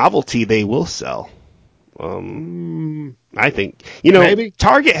as a novelty, they will sell. I think, maybe.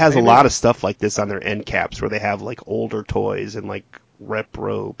 Target has a lot of stuff like this on their end caps where they have like older toys and like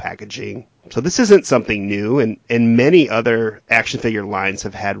repro packaging. So this isn't something new, and many other action figure lines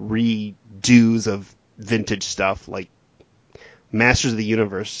have had redos of vintage stuff like Masters of the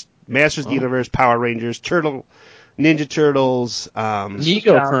Universe, Power Rangers, Turtle Ninja Turtles,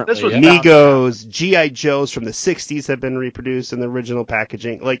 Nego currently. This was yeah. Negos, G.I. Joes from the 60s have been reproduced in the original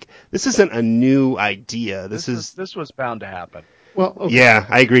packaging. Like, this isn't a new idea. This was bound to happen. Well, okay. Yeah,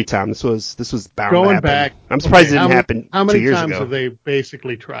 I agree, Tom. This was bound to Going happen. back, I'm surprised it how didn't many- happen How 2 many years times ago. have they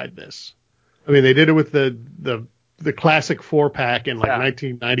basically tried this? I mean, they did it with the classic 4-pack in like Yeah.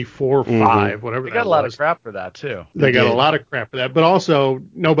 1994, 5, whatever They that got a lot was. of crap for that too. They got did. a lot of crap for that, but also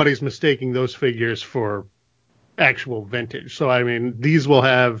nobody's mistaking those figures for actual vintage. So I mean, these will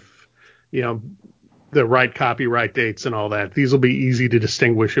have, the right copyright dates and all that. These will be easy to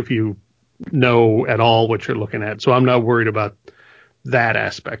distinguish if you know at all what you're looking at. So I'm not worried about that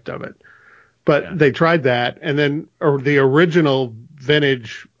aspect of it. But they tried that, and then the original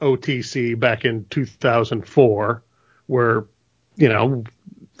vintage OTC back in 2004 were,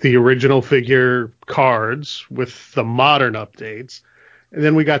 the original figure cards with the modern updates. And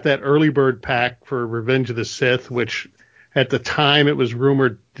then we got that early bird pack for Revenge of the Sith, which at the time it was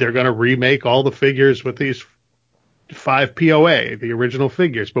rumored they're going to remake all the figures with these 5 POA, the original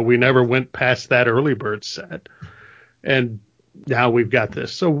figures, but we never went past that early bird set. And now we've got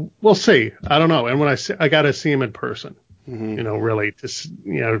this. So we'll see. I don't know. And when I got to see him in person, really,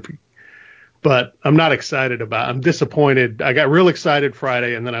 but I'm not excited I'm disappointed. I got real excited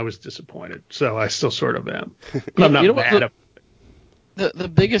Friday and then I was disappointed. So I still sort of am. But I'm not mad about it. The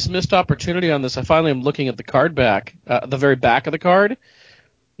biggest missed opportunity on this, I finally am looking at the card back, the very back of the card.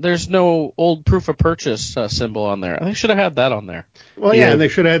 There's no old proof of purchase symbol on there. They should have had that on there. Well, yeah, and they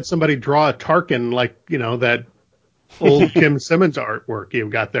should have had somebody draw a Tarkin like, that old Kim Simmons artwork you've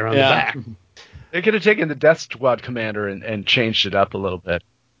got there on the back. They could have taken the Death Squad commander and changed it up a little bit.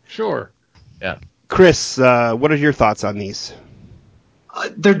 Sure. Yeah. Chris, what are your thoughts on these?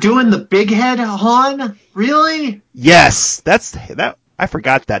 They're doing the big head Han? Really? Yes, that. I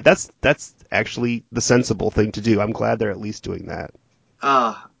forgot that. That's actually the sensible thing to do. I'm glad they're at least doing that.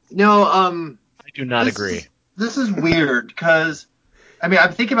 No, I do not agree. This is weird because, I mean,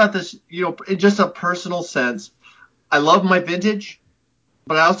 I'm thinking about this, in just a personal sense. I love my vintage,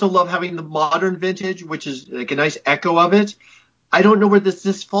 but I also love having the modern vintage, which is like a nice echo of it. I don't know where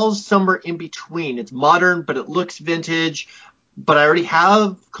this falls somewhere in between. It's modern, but it looks vintage. But I already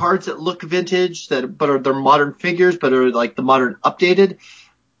have cards that look vintage, they're modern figures, but are like the modern updated.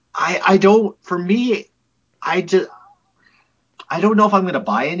 I don't know if I'm going to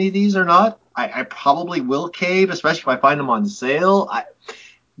buy any of these or not. I probably will cave, especially if I find them on sale.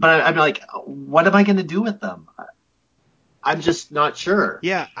 But I'm like, what am I going to do with them? I'm just not sure.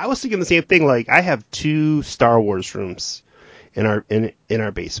 Yeah, I was thinking the same thing. Like, I have 2 Star Wars rooms in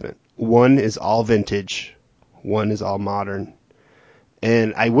our basement. One is all vintage, one is all modern.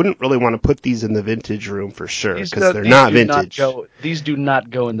 And I wouldn't really want to put these in the vintage room for sure because they're not vintage. These do not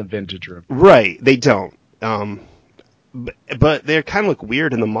go in the vintage room. Right, they don't. But they kind of look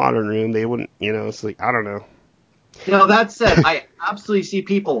weird in the modern room. They wouldn't, it's like, I don't know. That said, I absolutely see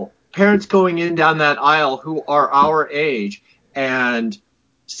parents going in down that aisle who are our age and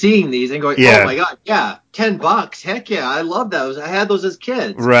seeing these and going, oh my God, yeah, $10. Heck yeah, I love those. I had those as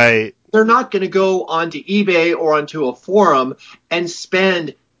kids. Right. They're not going to go onto eBay or onto a forum and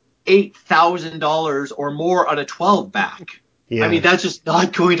spend $8,000 or more on a 12-back. Yeah. I mean, that's just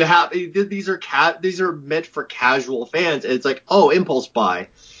not going to happen. These are meant for casual fans. It's like, impulse buy.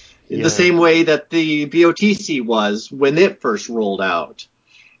 In the same way that the BOTC was when it first rolled out.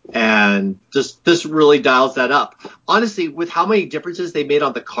 And this really dials that up. Honestly, with how many differences they made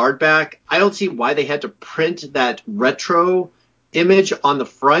on the card back, I don't see why they had to print that retro image on the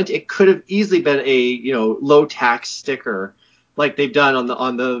front. It could have easily been a low tax sticker like they've done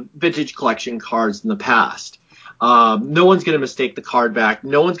on the vintage collection cards in the past. No one's going to mistake the card back.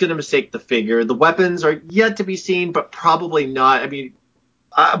 No one's going to mistake the figure. The weapons are yet to be seen, but probably not. I mean,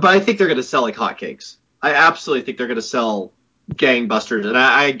 but I think they're going to sell like hotcakes. I absolutely think they're going to sell gangbusters, and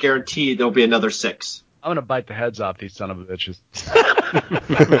I guarantee there'll be another 6. I'm going to bite the heads off these son of a bitches.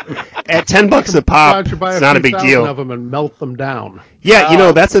 At $10 a pop, it's not a big deal. Of them and melt them down.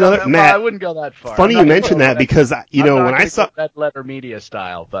 Yeah, that's another. Matt, I wouldn't go that far. Funny you mentioned that because when I saw that letter media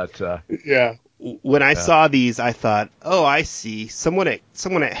style, but when I saw these, I thought, oh, I see. Someone at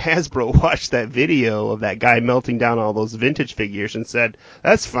Hasbro watched that video of that guy melting down all those vintage figures and said,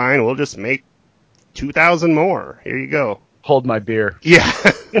 "That's fine. We'll just make 2,000 more. Here you go." Hold my beer. Yeah.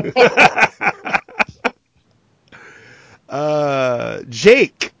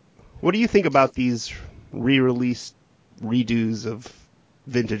 Jake, what do you think about these re-release redos of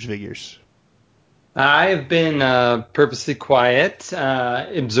vintage figures? I've been purposely quiet,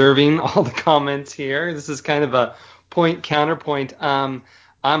 observing all the comments here. This is kind of a point counterpoint.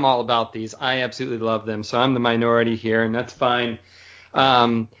 I'm all about these. I absolutely love them. So I'm the minority here, and that's fine.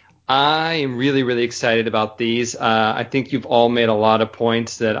 I am really, really excited about these. I think you've all made a lot of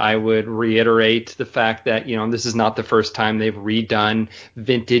points that I would reiterate. The fact that, this is not the first time they've redone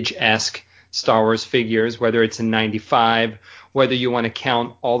vintage-esque Star Wars figures, whether it's in 95, whether you want to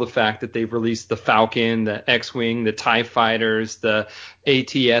count all the fact that they've released the Falcon, the X-Wing, the TIE Fighters, the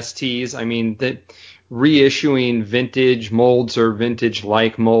AT-STs. I mean, reissuing vintage molds or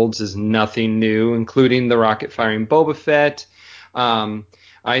vintage-like molds is nothing new, including the rocket-firing Boba Fett.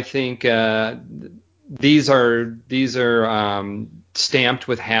 I think these are stamped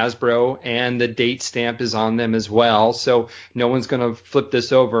with Hasbro, and the date stamp is on them as well. So no one's going to flip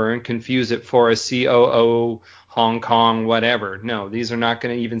this over and confuse it for a COO Hong Kong whatever. No, these are not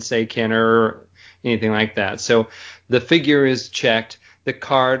going to even say Kenner or anything like that. So the figure is checked. The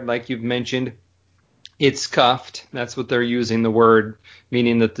card, like you've mentioned, it's scuffed. That's what they're using the word,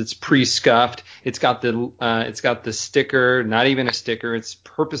 meaning that it's pre-scuffed. It's got the sticker, not even a sticker. It's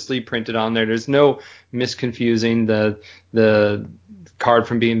purposely printed on there. There's no misconfusing the card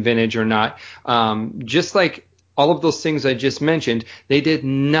from being vintage or not. Just like all of those things I just mentioned, they did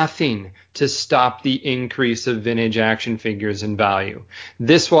nothing to stop the increase of vintage action figures in value.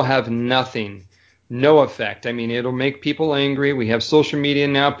 This will have no effect. I mean, it'll make people angry. We have social media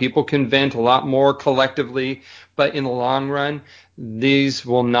now. People can vent a lot more collectively. But in the long run, these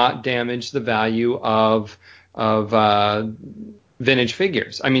will not damage the value of vintage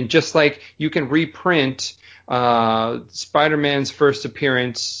figures. I mean, just like you can reprint Spider-Man's first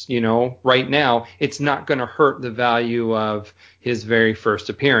appearance, right now, it's not going to hurt the value of his very first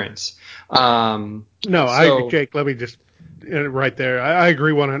appearance. Jake, let me just right there. I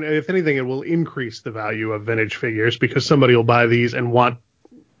agree 100. If anything, it will increase the value of vintage figures because somebody will buy these and want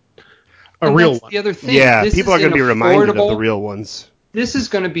a real one. The other thing. Yeah, people are going to be reminded of the real ones. This is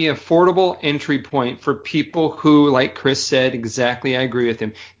going to be an affordable entry point for people who, like Chris said, exactly, I agree with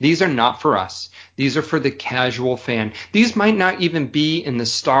him. These are not for us. These are for the casual fan. These might not even be in the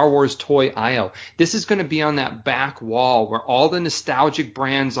Star Wars toy aisle. This is going to be on that back wall where all the nostalgic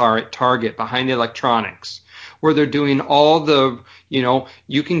brands are at Target behind the electronics, where they're doing all the,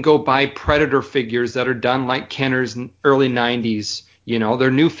 you can go buy Predator figures that are done like Kenner's early 90s.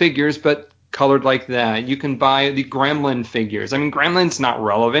 They're new figures, but colored like that. You can buy the Gremlin figures. I mean, Gremlin's not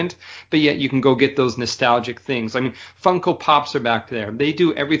relevant, but yet you can go get those nostalgic things. I mean, Funko Pops are back there. They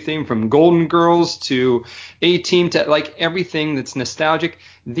do everything from Golden Girls to A-Team to like everything that's nostalgic.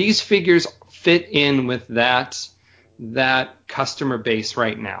 These figures fit in with that customer base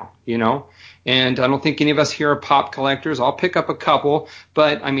right now, And I don't think any of us here are pop collectors. I'll pick up a couple,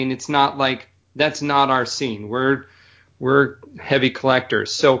 but I mean, it's not like that's not our scene. We're heavy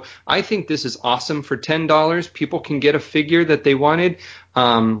collectors. So I think this is awesome for $10. People can get a figure that they wanted.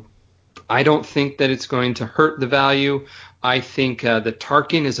 I don't think that it's going to hurt the value. I think the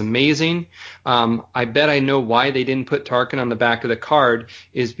Tarkin is amazing. I bet I know why they didn't put Tarkin on the back of the card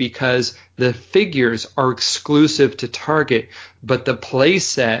is because the figures are exclusive to Target, but the play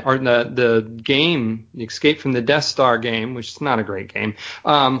set or the game, the Escape from the Death Star game, which is not a great game,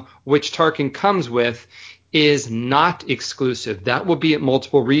 which Tarkin comes with, is not exclusive. That will be at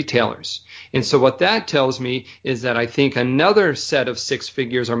multiple retailers. And so what that tells me is that I think another set of 6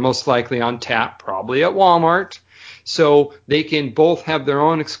 figures are most likely on tap, probably at Walmart. So they can both have their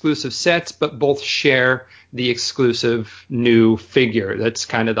own exclusive sets, but both share the exclusive new figure. That's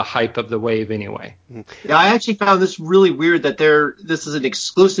kind of the hype of the wave anyway. Yeah, I actually found this really weird that this is an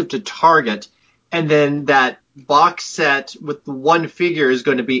exclusive to Target, and then that box set with the one figure is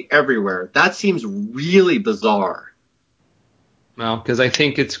going to be everywhere. That seems really bizarre. Well, because I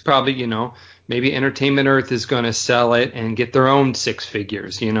think it's probably, maybe Entertainment Earth is going to sell it and get their own 6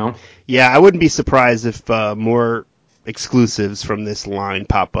 figures, Yeah, I wouldn't be surprised if more exclusives from this line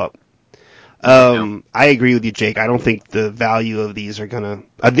pop up. I agree with you, Jake. I don't think the value of these are gonna.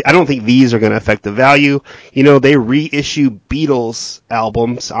 I don't think these are gonna affect the value. They reissue Beatles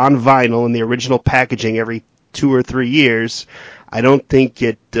albums on vinyl in the original packaging every 2 or 3 years. I don't think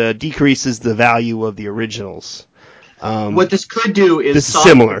it decreases the value of the originals. What this could do is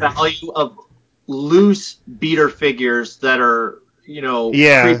soften the value of loose beater figures that are,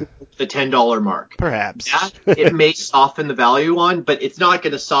 creeping the $10 mark. Perhaps. That it may soften the value on, but it's not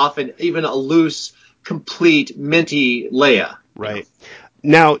going to soften even a loose, complete, minty Leia. Right.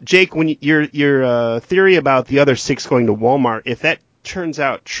 Now, Jake, when your theory about the other 6 going to Walmart, if that turns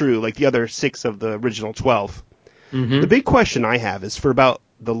out true, like the other 6 of the original 12, the big question I have is for about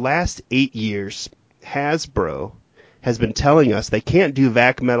the last 8 years, Hasbro has been telling us they can't do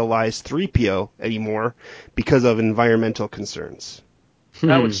vac metallized 3PO anymore because of environmental concerns.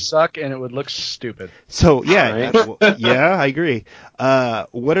 That would suck, and it would look stupid. So yeah, Right. yeah, I agree.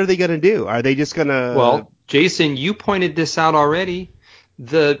 What are they gonna do? Are they just gonna? Well, Jason, you pointed this out already.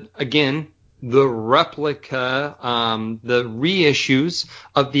 The replica, the reissues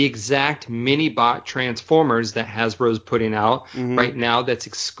of the exact mini-bot Transformers that Hasbro's putting out right now that's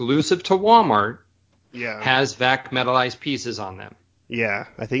exclusive to Walmart has vac metallized pieces on them. Yeah,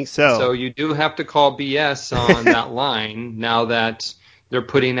 I think so. So you do have to call BS on that line now that they're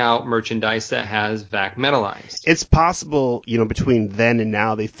putting out merchandise that has vac metallized. It's possible, between then and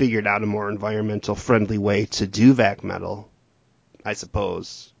now they figured out a more environmental friendly way to do vac metal, I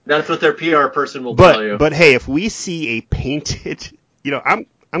suppose. That's what their PR person will tell you. But hey, if we see a painted, I'm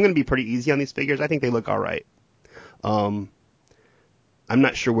going to be pretty easy on these figures. I think they look all right. I'm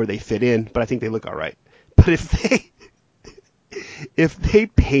not sure where they fit in, but I think they look all right. But if they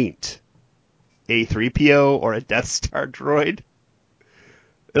paint a 3PO or a Death Star droid,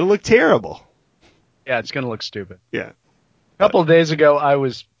 it'll look terrible. Yeah, it's going to look stupid. Yeah. A couple of days ago, I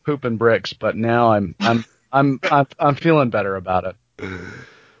was pooping bricks, but now I'm feeling better about it.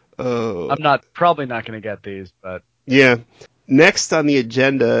 I'm probably not going to get these, but yeah. Next on the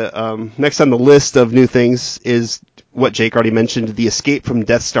agenda, next on the list of new things is what Jake already mentioned, the Escape from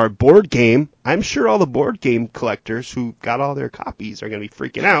Death Star board game. I'm sure all the board game collectors who got all their copies are going to be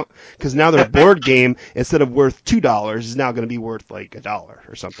freaking out because now their board game, instead of worth $2, is now going to be worth like $1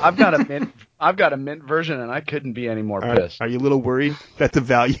 or something. I've got a mint version, and I couldn't be any more pissed. Are you a little worried that the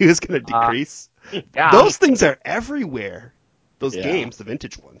value is going to decrease? Yeah. Those things are everywhere. Those games, the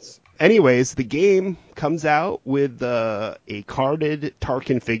vintage ones. Anyways, the game comes out with a carded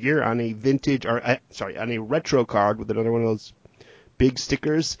Tarkin figure on a on a retro card with another one of those big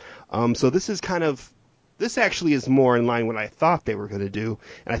stickers. So this actually is more in line with what I thought they were going to do,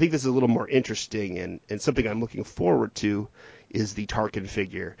 and I think this is a little more interesting and something I'm looking forward to is the Tarkin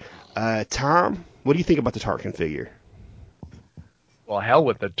figure. Tom, what do you think about the Tarkin figure? Well, hell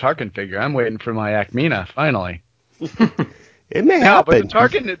with the Tarkin figure. I'm waiting for my Acmina finally. It may happen. But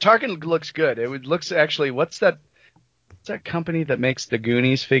the Tarkin looks good. It looks actually. What's that company that makes the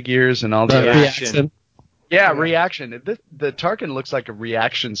Goonies figures and all the Reaction? Yeah, Reaction. The Tarkin looks like a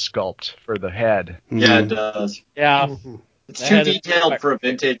Reaction sculpt for the head. Yeah, it does. Yeah. It's too detailed for a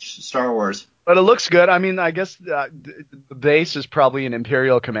vintage Star Wars. But it looks good. I mean, I guess the base is probably an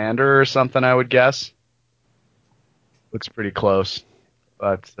Imperial Commander or something, I would guess. Looks pretty close.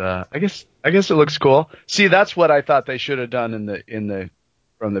 But I guess it looks cool. See, that's what I thought they should have done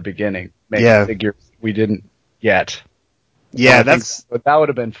from the beginning. Make figures we didn't get. Yeah, that would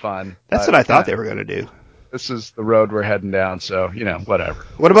have been fun. That's what I thought they were going to do. This is the road we're heading down, so whatever.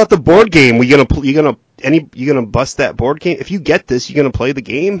 What about the board game? You gonna bust that board game? If you get this, you gonna play the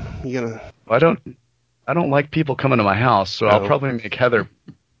game? I don't like people coming to my house, so I'll probably make Heather.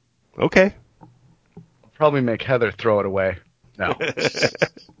 Okay. I'll probably make Heather throw it away. No.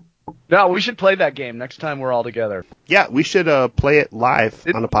 No, we should play that game next time we're all together. Yeah, we should play it live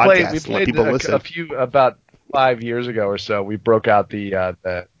on a podcast. We played let people listen. About 5 years ago or so. We broke out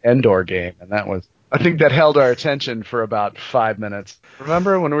the Endor game, and I think that held our attention for about 5 minutes.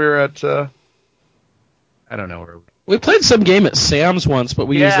 Remember when we were at I don't know where we played some game at Sam's once, but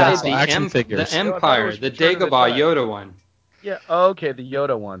we used that action figures. The Empire, the Dagobah Yoda one. Yeah, okay, the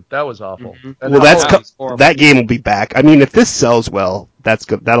Yoda one. That was awful. Mm-hmm. Well, that game will be back. I mean, if this sells well, that's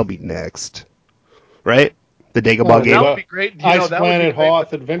good. That'll be next, right? The Dagobah game. That would be great. Ice Planet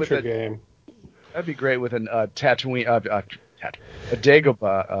Hoth adventure game. That'd be great with a Tatooine, a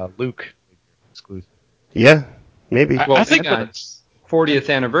Dagobah Luke exclusive. Yeah, maybe. I think that's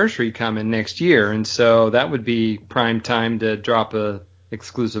 40th anniversary coming next year, and so that would be prime time to drop a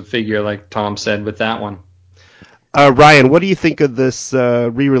exclusive figure, like Tom said, with that one. Ryan, what do you think of this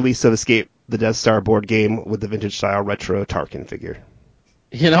re-release of Escape the Death Star board game with the vintage style retro Tarkin figure?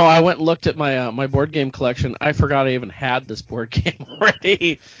 I went and looked at my board game collection. I forgot I even had this board game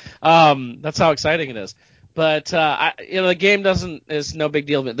already. That's how exciting it is. But the game is no big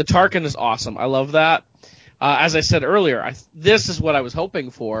deal. The Tarkin is awesome. I love that. As I said earlier, this is what I was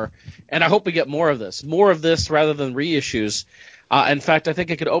hoping for, and I hope we get more of this rather than reissues. In fact, I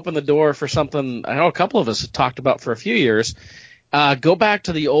think it could open the door for something I know a couple of us have talked about for a few years. Go back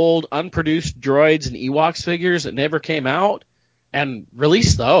to the old unproduced droids and Ewoks figures that never came out and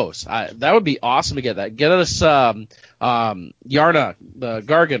release those. That would be awesome to get that. Get us Yarna, the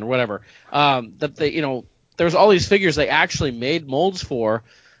Gargan or whatever. There's all these figures they actually made molds for.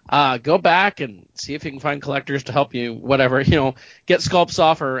 Go back and see if you can find collectors to help you, whatever, get sculpts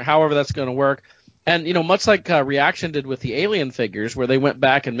off or however that's going to work. And, much like Reaction did with the Alien figures, where they went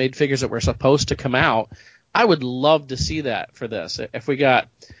back and made figures that were supposed to come out, I would love to see that for this. If we got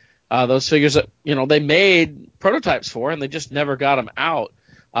those figures that they made prototypes for and they just never got them out,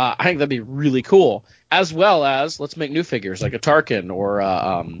 I think that'd be really cool. As well as let's make new figures like a Tarkin or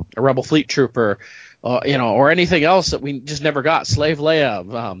a Rebel Fleet Trooper, or anything else that we just never got. Slave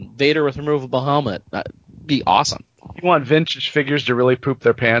Leia, Vader with removable helmet. That'd be awesome. You want vintage figures to really poop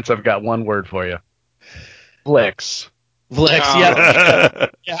their pants? I've got one word for you. Vlix. Yeah.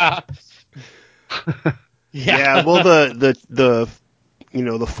 Yeah. Yeah, well,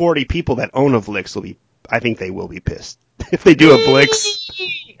 the 40 people that own a Vlix I think they will be pissed if they do a Vlix.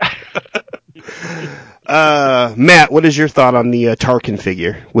 Matt, what is your thought on the Tarkin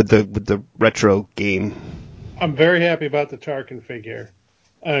figure with the retro game? I'm very happy about the Tarkin figure.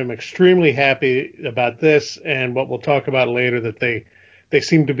 I'm extremely happy about this and what we'll talk about later, that they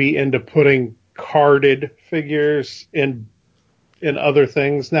seem to be into putting carded figures in other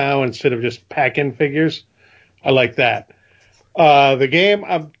things now instead of just pack-in figures. I like that. The game,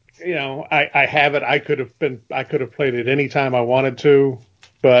 I have it. I could have played it anytime I wanted to,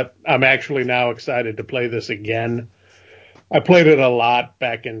 but I'm actually now excited to play this again. I played it a lot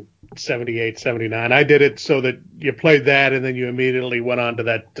back in 78, 79. I did it so that you played that and then you immediately went on to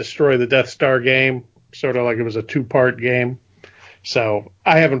that Destroy the Death Star game, sort of like it was a 2-part game. So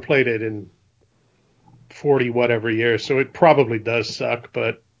I haven't played it in 40 whatever years, so it probably does suck,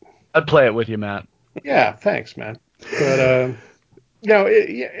 but I'd play it with you, Matt. Yeah, thanks, man. But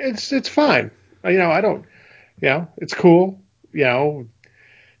it's fine. I don't. It's cool.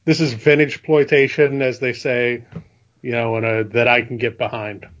 This is vintage exploitation, as they say. That I can get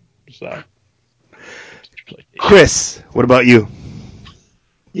behind. So, Chris, what about you?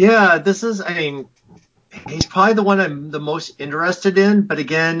 Yeah, this is. I mean, he's probably the one I'm the most interested in. But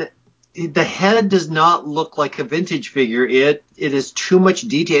again, the head does not look like a vintage figure. It is too much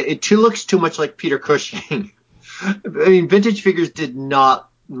detail. It looks too much like Peter Cushing. I mean, vintage figures did not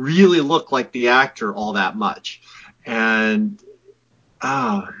really look like the actor all that much. And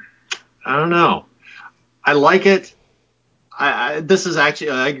I don't know. I like it. This is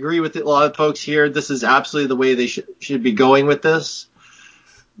actually, I agree with a lot of folks here. This is absolutely the way they should be going with this.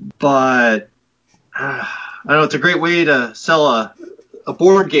 But I don't know. It's a great way to sell a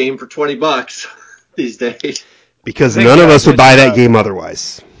board game for $20 these days. Because none of us would buy that game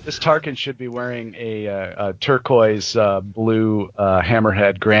otherwise. This Tarkin should be wearing a turquoise blue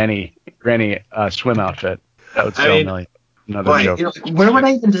hammerhead granny swim outfit. That would sell million. Another joke. Where would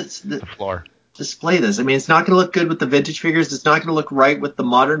I even the floor. display this? I mean, it's not going to look good with the vintage figures. It's not going to look right with the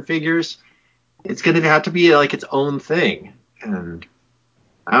modern figures. It's going to have to be like its own thing. And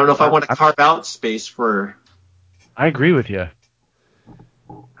I don't know if I want to carve out space for. I agree with you.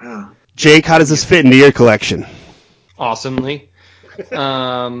 Jake, how does this fit into your collection? Awesomely.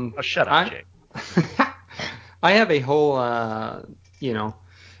 Shut up, Jake. I have a whole, I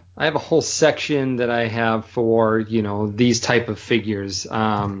have a whole section that I have for, these type of figures,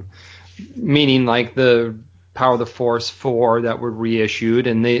 meaning like the Power of the Force 4 that were reissued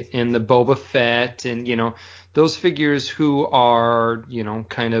and the Boba Fett and, those figures who are,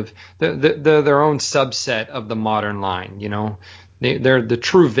 kind of their own subset of the modern line, They're the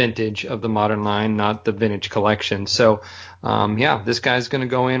true vintage of the modern line, not the vintage collection. So, this guy's going to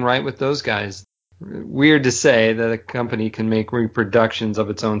go in right with those guys. Weird to say that a company can make reproductions of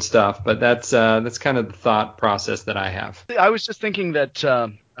its own stuff, but that's kind of the thought process that I have. I was just thinking that,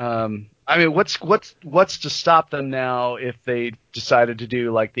 what's to stop them now if they decided to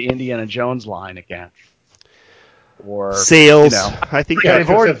do like the Indiana Jones line again? Or sales. I think they've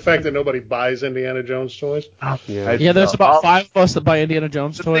already the fact that nobody buys Indiana Jones toys. There's about 5 of us that buy Indiana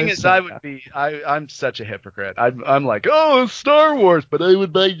Jones toys. The thing is, I'm such a hypocrite. I'm like, Star Wars, but I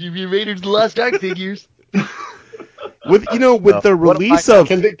would buy Raiders of the Lost Ark figures. With the release of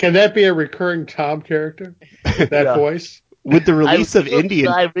can that be a recurring Tom character? That voice. With the release of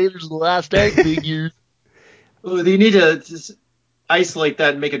Raiders of the Lost Ark figures. Oh, you need to just isolate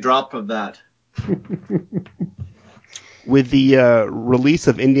that and make a drop of that. With the release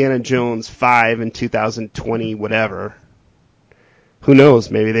of Indiana Jones 5 in 2020, whatever, who knows?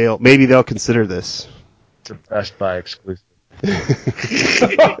 Maybe they'll consider this. It's a Best Buy exclusive.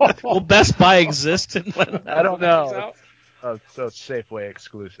 Will Best Buy exist? I don't know. So it's Safeway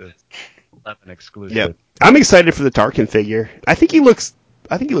exclusive, 11 exclusive. Yeah, I'm excited for the Tarkin figure. I think he looks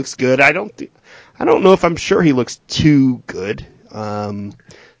good. I don't know if I'm sure he looks too good. Some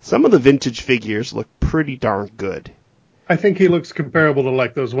of the vintage figures look pretty darn good. I think he looks comparable to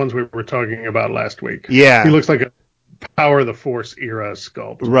like those ones we were talking about last week. Yeah. He looks like a Power of the Force era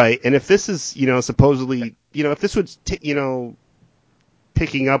sculpt. Right. And if this is, supposedly, if this would,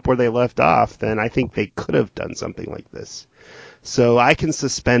 picking up where they left off, then I think they could have done something like this. So I can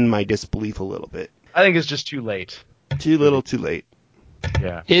suspend my disbelief a little bit. I think it's just too late. Too little, too late.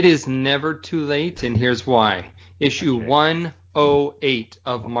 Yeah. It is never too late, and here's why. Issue 108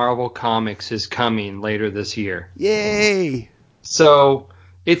 of Marvel Comics is coming later this year. Yay! So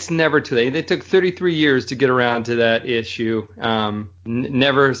it's never too late. It took 33 years to get around to that issue.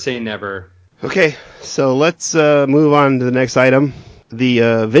 Never say never. Okay, so let's move on to the next item.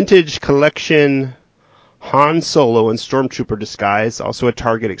 The Vintage Collection Han Solo and Stormtrooper disguise, also a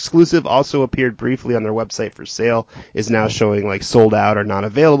Target exclusive, also appeared briefly on their website for sale, is now showing like sold out or not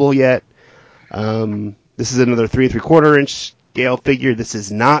available yet. This is another 3 3/4 inch scale figure. This is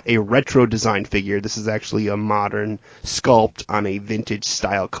not a retro design figure. This is actually a modern sculpt on a vintage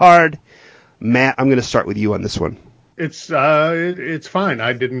style card. Matt, I'm going to start with you on this one. It's fine.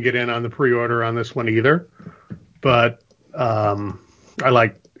 I didn't get in on the pre-order on this one either, but I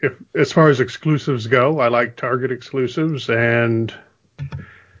like, as far as exclusives go, I like Target exclusives, and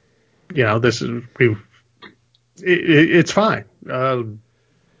this is it's fine. I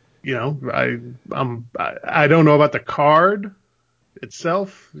don't know about the card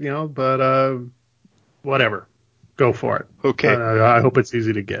itself, but whatever, go for it. Okay. I hope it's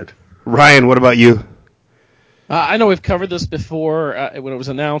easy to get. Ryan, what about you? I know we've covered this before when it was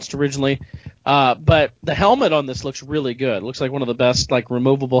announced originally, but the helmet on this looks really good. It looks like one of the best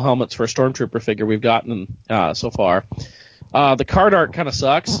removable helmets for a Stormtrooper figure we've gotten so far. The card art kind of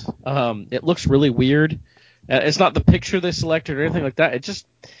sucks. It looks really weird. It's not the picture they selected or anything like that.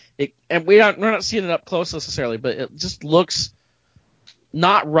 And we're not seeing it up close necessarily, but it just looks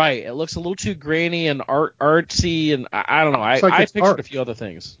not right. It looks a little too grainy and artsy, and I don't know. I pictured art. A few other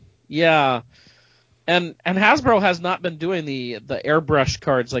things. Yeah. And Hasbro has not been doing the airbrush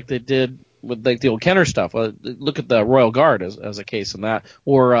cards like they did with the old Kenner stuff. Look at the Royal Guard as a case in that,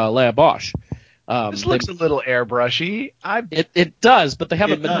 or Leia Bosch. This looks a little airbrushy. It does, but they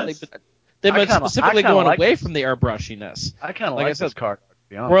haven't been. They've been specifically going away from the airbrushiness. I kind of like this card. To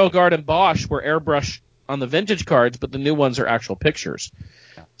be honest. Royal Guard and Bosch were airbrush on the vintage cards, but the new ones are actual pictures.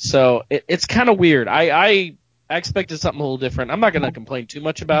 So it's kind of weird. I expected something a little different. I'm not going to complain too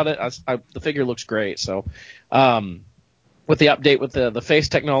much about it. The figure looks great. So, with the update with the face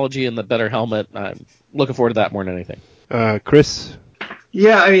technology and the better helmet, I'm looking forward to that more than anything. Chris?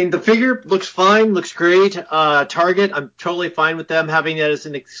 Yeah, I mean, the figure looks fine, looks great. Target, I'm totally fine with them having it as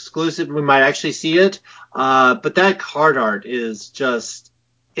an exclusive. We might actually see it. But that card art is just,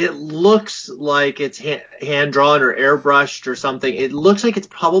 it looks like it's hand-drawn or airbrushed or something. It looks like it's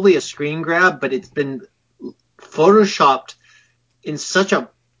probably a screen grab, but it's been photoshopped in such a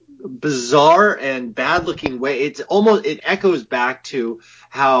bizarre and bad looking way. It echoes back to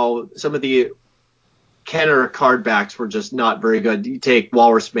how some of the Kenner card backs were just not very good. You take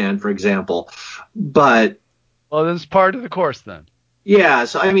Walrus Man, for example. But that's part of the course then. Yeah,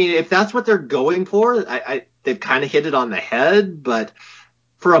 so I mean, if that's what they're going for, they've kind of hit it on the head, but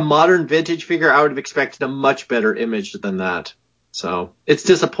for a modern vintage figure, I would have expected a much better image than that. So it's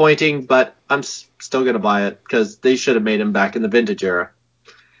disappointing, but I'm still going to buy it because they should have made him back in the vintage era.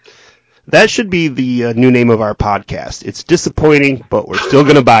 That should be the new name of our podcast. It's disappointing, but we're still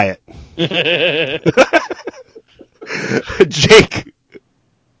going to buy it. Jake,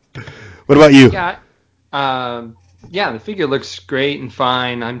 what about you? Yeah, the figure looks great and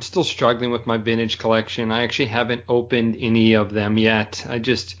fine. I'm still struggling with my vintage collection. I actually haven't opened any of them yet.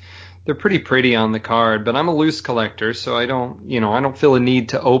 They're pretty on the card, but I'm a loose collector, so I don't feel a need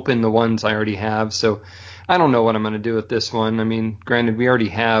to open the ones I already have. So I don't know what I'm going to do with this one. I mean, granted, we already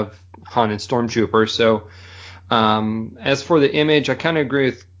have Han and Stormtrooper. So as for the image, I kind of agree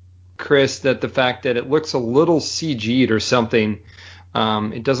with Chris that the fact that it looks a little CG'd or something,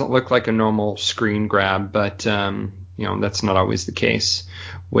 it doesn't look like a normal screen grab, but that's not always the case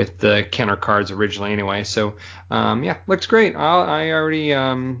with the Kenner cards originally anyway. So looks great. I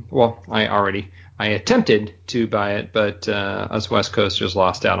attempted to buy it, but us West Coasters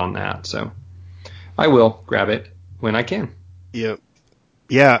lost out on that. So I will grab it when I can. Yep.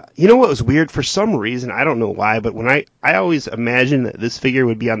 Yeah, you know what was weird? For some reason, I don't know why, but when I always imagined that this figure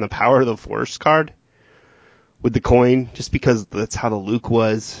would be on the Power of the Force card with the coin, just because that's how the Luke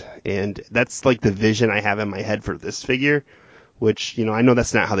was, and that's like the vision I have in my head for this figure, which, I know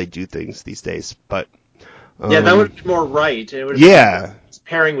that's not how they do things these days, but... that would be more right. It would be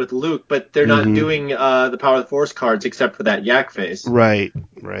pairing with Luke, but they're not doing the Power of the Force cards except for that yak face. Right.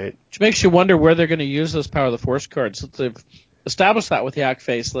 Which makes you wonder where they're going to use those Power of the Force cards, since they've established that with Yak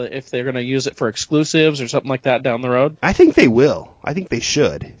Face, if they're going to use it for exclusives or something like that down the road. I think they will. I think they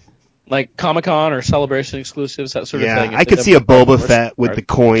should. like Comic-Con or Celebration exclusives, that sort of thing. Yeah, I could see a Boba Fett with the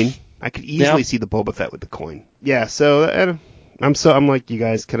coin. I could easily see the Boba Fett with the coin. Yeah, so I'm like you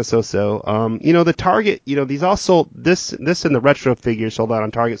guys, kind of so. The Target, these all sold. This and the retro figures sold out on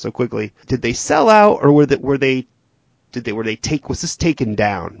Target so quickly. Did they sell out, or was this taken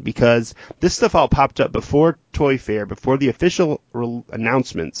down? Because this stuff all popped up before Toy Fair, before the official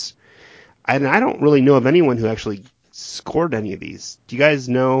announcements, and I don't really know of anyone who actually scored any of these. Do you guys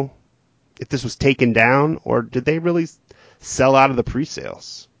know if this was taken down, or did they really sell out of the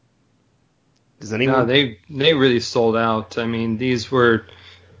pre-sales? Does anyone? No, they really sold out. I mean, these were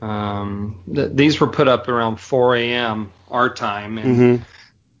put up around 4 a.m. our time, and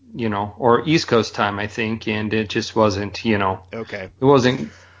or East Coast time, I think, and it just wasn't, Okay. It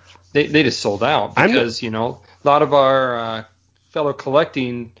wasn't. They just sold out because a lot of our fellow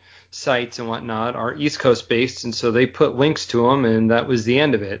collecting sites and whatnot are East Coast based, and so they put links to them, and that was the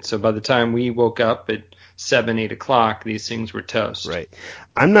end of it. So by the time we woke up at 7-8 o'clock, these things were toast. Right.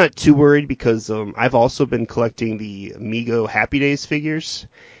 I'm not too worried because I've also been collecting the Mego Happy Days figures,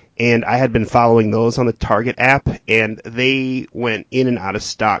 and I had been following those on the Target app, and they went in and out of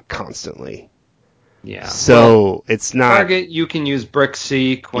stock constantly. Yeah. So it's not Target. You can use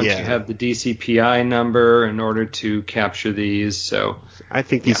BrickSeek once you have the DCPI number in order to capture these. So I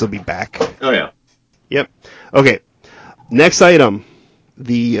think these will be back. Oh yeah. Yep. Okay. Next item.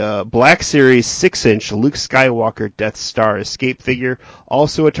 The Black Series 6-inch Luke Skywalker Death Star Escape figure,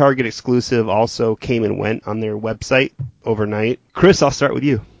 also a Target exclusive, also came and went on their website overnight. Chris, I'll start with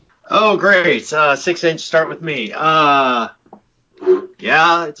you. Oh, great. 6-inch, start with me. Yeah,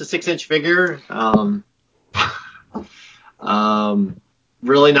 it's a 6-inch figure.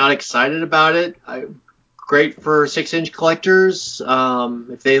 Really not excited about it. Great for 6-inch collectors.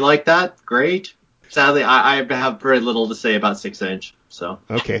 If they like that, great. Sadly, I have very little to say about 6-inch. So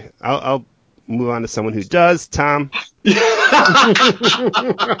okay, I'll move on to someone who does. Tom, can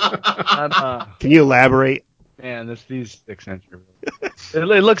you elaborate? Man, these 6-inch are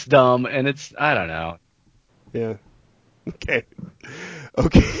really, it looks dumb, and I don't know. Yeah.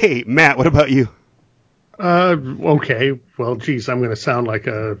 Okay, Matt, what about you? Okay. Well, geez, I'm going to sound like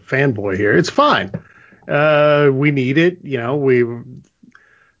a fanboy here. It's fine. We need it. We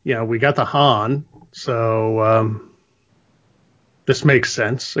got the Han, so this makes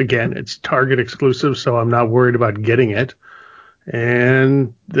sense. Again, it's Target exclusive, so I'm not worried about getting it.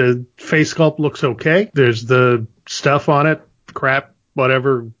 And the face sculpt looks okay. There's the stuff on it, crap,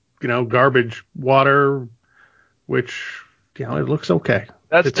 whatever, garbage, water, which, it looks okay.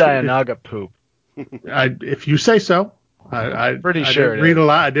 That's Dianaga poop. If you say so. Pretty sure.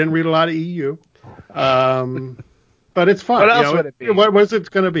 I didn't read a lot of EU. But it's fine. What else would it be? What was it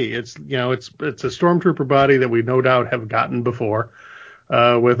going to be? It's it's a Stormtrooper body that we no doubt have gotten before,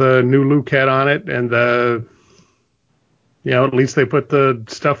 with a new Luke head on it, and at least they put the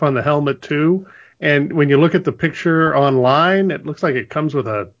stuff on the helmet too. And when you look at the picture online, it looks like it comes with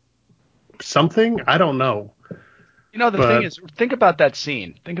a something. I don't know. The thing is, think about that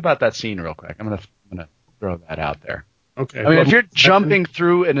scene. Think about that scene real quick. I'm gonna throw that out there. Okay. I mean, if you're jumping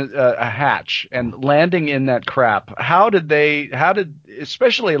through a hatch and landing in that crap, how did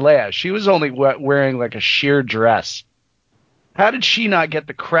especially Leia, she was only wearing like a sheer dress. How did she not get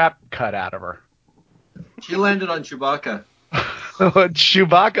the crap cut out of her? She landed on Chewbacca.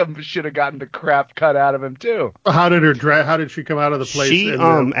 Chewbacca should have gotten the crap cut out of him too. How did she come out of the place She in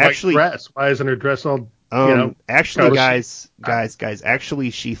the actually white dress? Why isn't her dress all actually guys,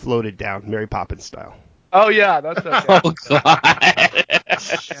 actually she floated down Mary Poppins style. Oh yeah, that's okay. Oh god.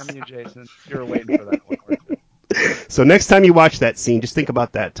 Damn you, Jason. You were waiting for that one. So next time you watch that scene, just think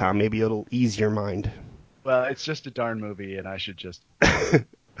about that, Tom. Maybe it'll ease your mind. Well, it's just a darn movie, and I should just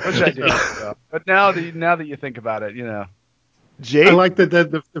which I do. But now that you think about it, Jay? I like that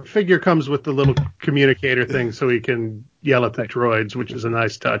the figure comes with the little communicator thing so he can yell at the droids, which is a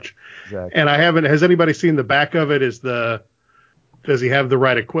nice touch. Exactly. And has anybody seen the back of it? Does he have the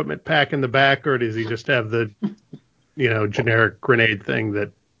right equipment pack in the back, or does he just have the, generic grenade thing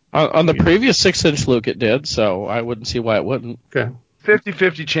that... On the previous 6-inch Luke it did, so I wouldn't see why it wouldn't. Okay.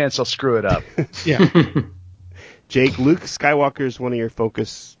 50-50 chance I'll screw it up. Yeah. Jake, Luke Skywalker is one of your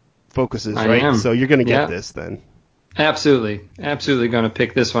focuses, I right? am. So you're going to get this then. Absolutely going to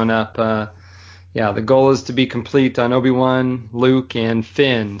pick this one up. The goal is to be complete on Obi-Wan, Luke, and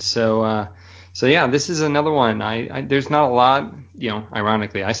Finn. So this is another one. There's not a lot,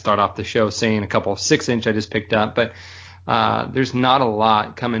 ironically, I start off the show saying a couple of 6-inch I just picked up, but there's not a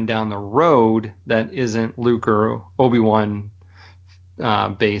lot coming down the road that isn't Luke or Obi-Wan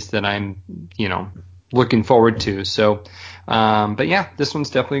based that I'm, looking forward to. So But yeah, this one's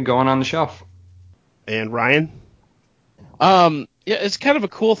definitely going on the shelf. And Ryan? Yeah, it's kind of a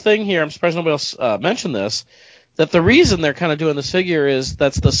cool thing here. I'm surprised nobody else mentioned this. That the reason they're kind of doing this figure is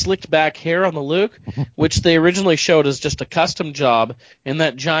that's the slicked back hair on the Luke, which they originally showed as just a custom job in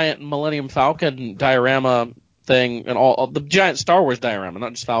that giant Millennium Falcon diorama thing, and all the giant Star Wars diorama,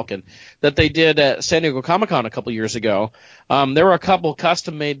 not just Falcon, that they did at San Diego Comic-Con a couple years ago. There were a couple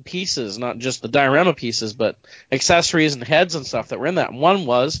custom-made pieces, not just the diorama pieces, but accessories and heads and stuff that were in that. One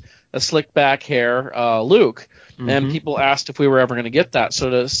was a slicked back hair Luke, and people asked if we were ever going to get that. So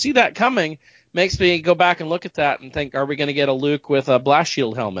to see that coming makes me go back and look at that and think, are we going to get a Luke with a blast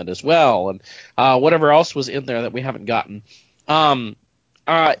shield helmet as well, and whatever else was in there that we haven't gotten.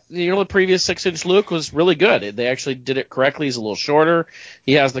 The previous 6-inch Luke was really good. They actually did it correctly. He's a little shorter.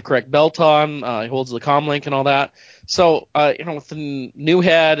 He has the correct belt on. He holds the comm link and all that. So, with the new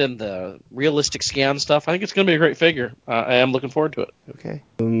head and the realistic scan stuff, I think it's going to be a great figure. I am looking forward to it. Okay.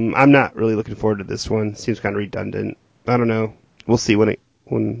 I'm not really looking forward to this one. Seems kind of redundant. I don't know. We'll see when it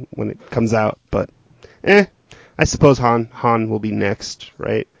comes out. But, I suppose Han will be next,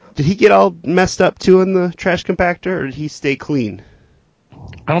 right? Did he get all messed up too in the trash compactor, or did he stay clean?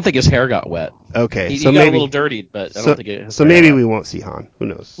 I don't think his hair got wet. Okay, he got a little dirtied, but I don't think it. So maybe we won't see Han. Who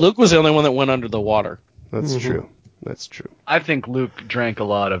knows? Luke was the only one that went under the water. That's true. That's true. I think Luke drank a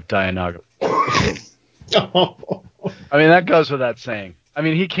lot of Dianoga. I mean, that goes without saying. I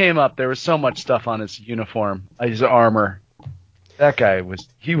mean, he came up. There was so much stuff on his uniform, his armor. That guy was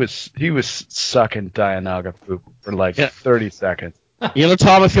sucking Dianoga poop for 30 seconds.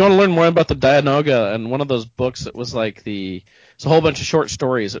 Tom, if you want to learn more about the Dianoga, and one of those books, it was it's a whole bunch of short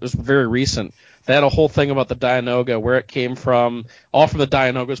stories. It was very recent. They had a whole thing about the Dianoga, where it came from, all from the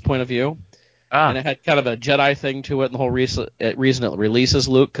Dianoga's point of view. And it had kind of a Jedi thing to it, and the whole reason it releases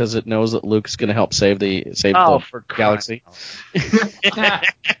Luke, because it knows that Luke's going to help save the galaxy.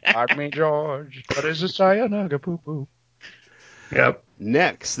 Fuck me, George. What is this Dianoga poo-poo? Yep.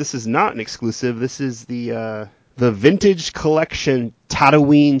 Next, this is not an exclusive. This is the Vintage Collection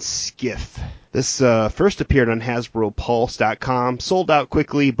Tatooine Skiff. This first appeared on HasbroPulse.com, sold out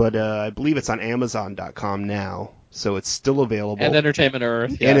quickly, but I believe it's on Amazon.com now, so it's still available. And Entertainment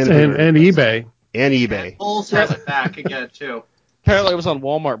Earth. Yeah. And eBay. And eBay. And Pulse has it back again, too. Apparently it was on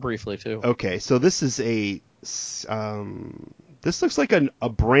Walmart briefly, too. Okay, so this is this looks like a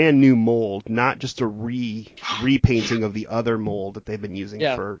brand new mold, not just a repainting of the other mold that they've been using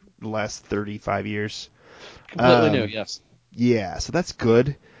for the last 35 years. Completely new, yes. Yeah, so that's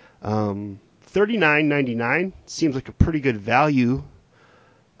good. $39.99 seems like a pretty good value.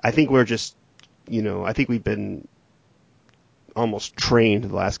 I think we're just, I think we've been almost trained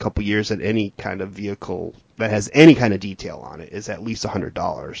the last couple years that any kind of vehicle that has any kind of detail on it is at least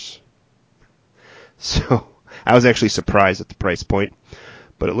 $100. So I was actually surprised at the price point,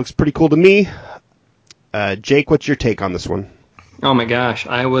 but it looks pretty cool to me. Jake, what's your take on this one? Oh my gosh,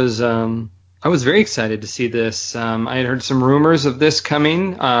 I was very excited to see this. I had heard some rumors of this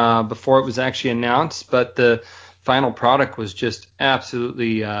coming before it was actually announced, but the final product was just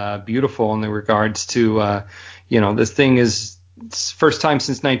absolutely beautiful in the regards to, this thing is it's first time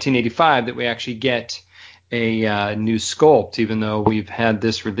since 1985 that we actually get a new sculpt, even though we've had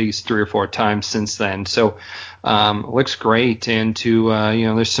this released 3 or 4 times since then. So it looks great. And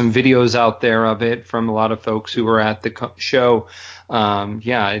there's some videos out there of it from a lot of folks who were at the show.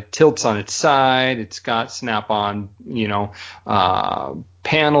 It tilts on its side. It's got snap-on,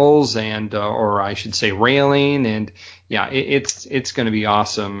 panels and, or I should say railing. And it's going to be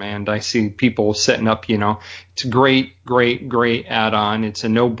awesome. And I see people setting up, it's a great add-on. It's a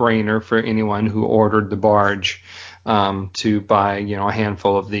no-brainer for anyone who ordered the barge, to buy, a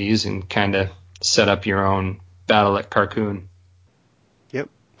handful of these and kind of set up your own Battle at Carcoon. Yep.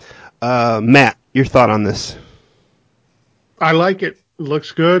 Matt, your thought on this? I like it.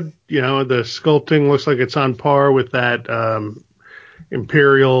 Looks good. The sculpting looks like it's on par with that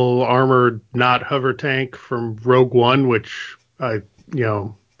Imperial armored not hover tank from Rogue One, which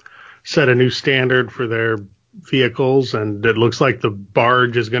set a new standard for their vehicles, and it looks like the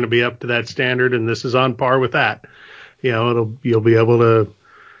barge is going to be up to that standard, and this is on par with that. You'll be able to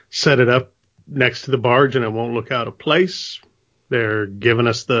set it up next to the barge and it won't look out of place. They're giving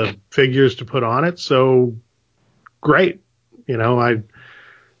us the figures to put on it, so great.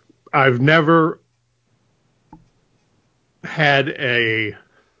 I've never had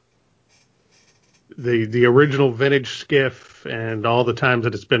the original vintage skiff, and all the times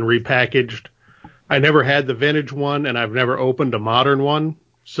that it's been repackaged. I never had the vintage one, and I've never opened a modern one.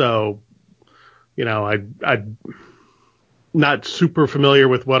 So, I'm not super familiar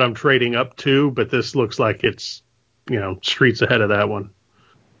with what I'm trading up to, but this looks like it's streets ahead of that one.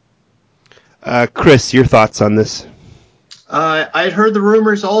 Chris, your thoughts on this? I'd heard the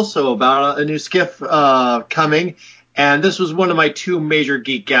rumors also about a new skiff coming, and this was one of my two major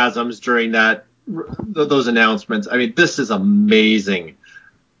geekgasms during those announcements. I mean, this is amazing,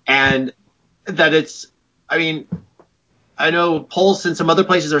 and that I know Pulse and some other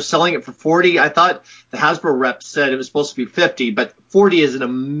places are selling it for $40. I thought the Hasbro rep said it was supposed to be $50, but $40 is an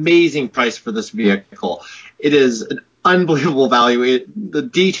amazing price for this vehicle. It is an unbelievable value. The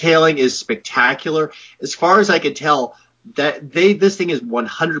detailing is spectacular. As far as I can tell, this thing is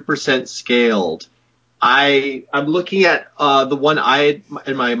 100% scaled. I'm looking at the one I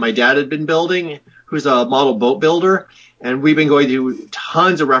and my dad had been building, who's a model boat builder, and we've been going through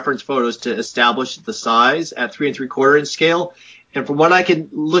tons of reference photos to establish the size at 3 3/4 inch scale. And from what I can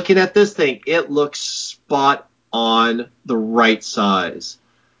looking at this thing, it looks spot on the right size.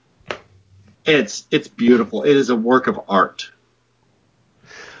 It's beautiful. It is a work of art.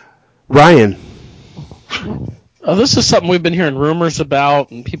 Ryan. This is something we've been hearing rumors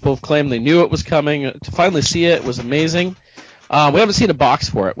about, and people have claimed they knew it was coming. To finally see it was amazing. We haven't seen a box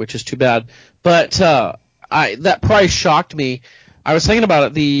for it, which is too bad. But that price shocked me. I was thinking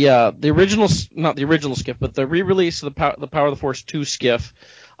about it. The original, not the original skiff, but the re-release of the Power of the Force 2 skiff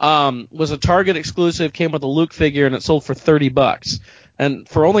was a Target exclusive. Came with a Luke figure, and it sold for $30. And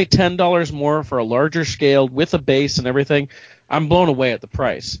for only $10 more for a larger scale with a base and everything, I'm blown away at the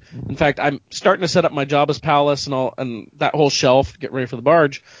price. In fact, I'm starting to set up my Jabba's Palace and that whole shelf, get ready for the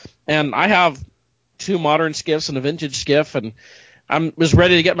barge. And I have 2 modern skiffs and a vintage skiff, and I was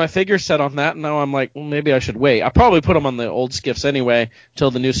ready to get my figure set on that, and now I'm like, well, maybe I should wait. I'll probably put them on the old skiffs anyway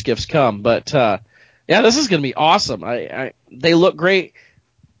until the new skiffs come. But, yeah, this is going to be awesome. They look great.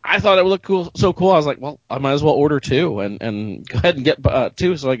 I thought it would look so cool. I was like, well, I might as well order 2 and go ahead and get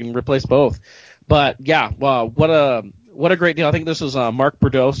 2 so I can replace both. But, yeah, wow, what a great deal. I think this is a Mark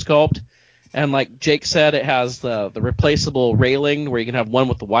Bordeaux sculpt. And like Jake said, it has the replaceable railing where you can have one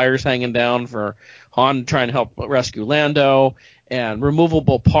with the wires hanging down for Han trying to help rescue Lando, and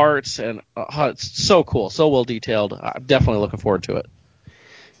removable parts. And it's so cool, so well detailed. I'm definitely looking forward to it.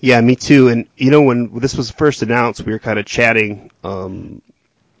 Yeah, me too. And, when this was first announced, we were kind of chatting on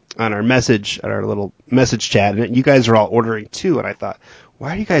our little message chat, and you guys are all ordering 2. And I thought,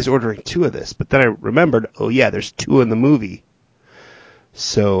 why are you guys ordering 2 of this? But then I remembered, oh, yeah, there's 2 in the movie.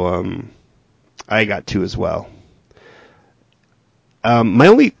 So, I got 2 as well. My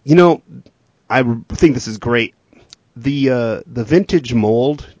only, I think this is great. The vintage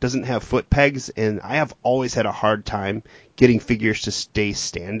mold doesn't have foot pegs, and I have always had a hard time getting figures to stay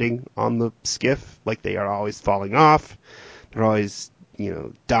standing on the skiff. Like, they are always falling off. They're always,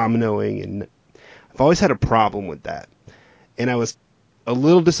 dominoing, and I've always had a problem with that. And I was a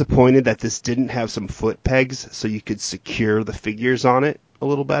little disappointed that this didn't have some foot pegs so you could secure the figures on it a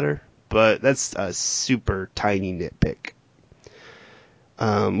little better. But that's a super tiny nitpick.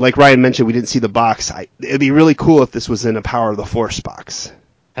 Like Ryan mentioned, we didn't see the box. It'd be really cool if this was in a Power of the Force box.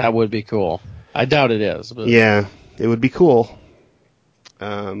 That would be cool. I doubt it is. But... yeah, it would be cool.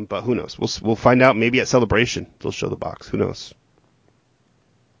 But who knows? We'll find out. Maybe at Celebration they'll show the box. Who knows?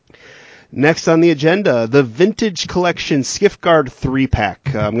 Next on the agenda, the Vintage Collection Skiff Guard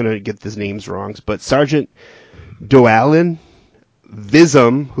 3-pack. I'm going to get the names wrong, but Sergeant Doalin,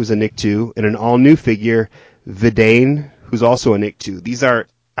 Vism, who's a Nick-2, and an all-new figure, Vidane, who's also a Nick-2. These are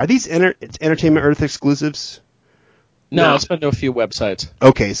these Entertainment Earth exclusives? No, it's been to a few websites.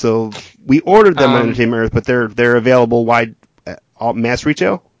 Okay, so we ordered them on Entertainment Earth, but they're available wide mass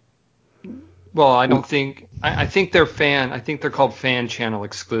retail? Well, I don't think. I think they're I think they're called fan channel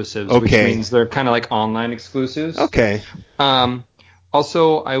exclusives, okay, which means they're kind of like online exclusives. Okay.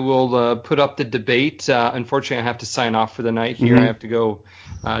 Also, I will put up the debate. Unfortunately, I have to sign off for the night here. Mm-hmm. I have to go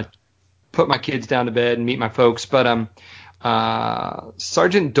put my kids down to bed and meet my folks. But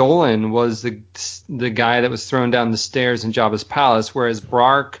Sergeant Dolan was the guy that was thrown down the stairs in Jabba's palace, whereas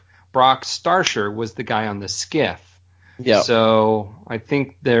Brock Starsher was the guy on the skiff. Yeah. So I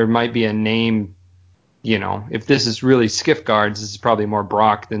think there might be a name. If this is really skiff guards, this is probably more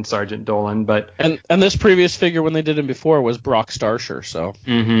Brock than Sergeant Dolan. But and this previous figure, when they did him before, was Brock Starsher. So.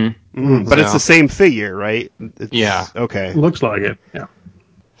 But it's the same figure, right? Yeah. Okay. Looks like it. Yeah.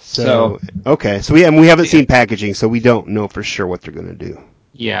 So okay. So we haven't seen packaging, so we don't know for sure what they're going to do.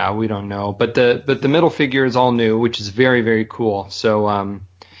 Yeah, we don't know. But the middle figure is all new, which is very, very cool. So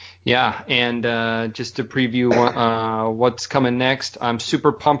yeah, and just to preview what's coming next, I'm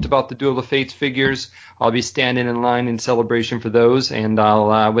super pumped about the Duel of the Fates figures. I'll be standing in line in celebration for those, and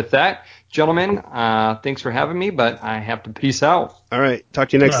I'll with that, gentlemen, thanks for having me, but I have to peace out. All right, talk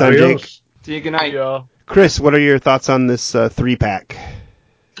to you next time, Jake. See you. Good night. Yeah. Chris, what are your thoughts on this 3-pack?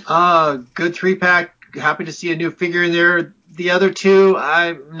 Good 3-pack. Happy to see a new figure in there. The other two,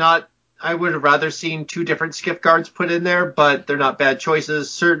 I would have rather seen 2 different skiff guards put in there, but they're not bad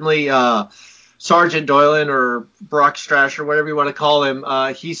choices. Certainly, Sergeant Doylan or Brock Strash or whatever you want to call him,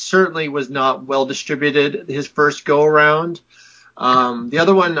 he certainly was not well distributed his first go around. The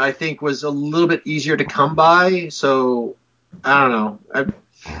other one I think was a little bit easier to come by, so I don't know.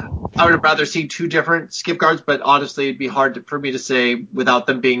 I would have rather seen 2 different skip guards, but honestly, it'd be hard for me to say without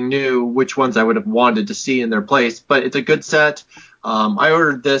them being new which ones I would have wanted to see in their place. But it's a good set. I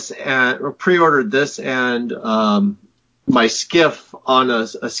ordered this or pre-ordered this and my skiff on a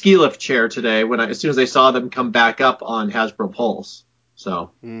ski lift chair today as soon as I saw them come back up on Hasbro Pulse.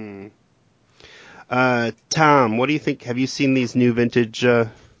 So. Tom, what do you think? Have you seen these new vintage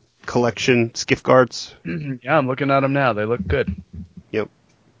collection skiff guards? Yeah, I'm looking at them now. They look good. Yep.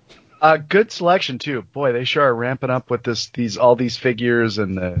 Good selection too. Boy, they sure are ramping up with all these figures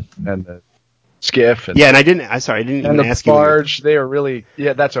and the skiff. And, yeah, and I didn't even ask you. Barge, they are really.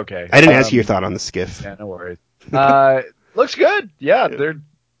 Yeah, that's okay. I didn't ask you your thought on the skiff. Yeah, no worries. Looks good. Yeah, they're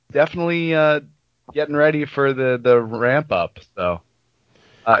definitely getting ready for the ramp up. So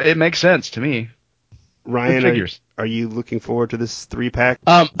it makes sense to me. Ryan, are you looking forward to this 3-pack?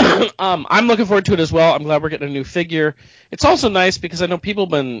 I'm looking forward to it as well. I'm glad we're getting a new figure. It's also nice because I know people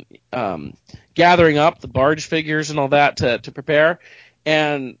have been gathering up the barge figures and all that to prepare.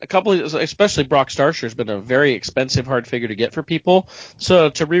 And a couple, especially Brock Starsher, has been a very expensive hard figure to get for people.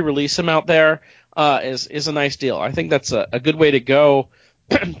 So to re-release him out there is a nice deal. I think that's a good way to go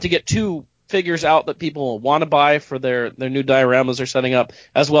to get 2 figures out that people want to buy for their new dioramas they're setting up,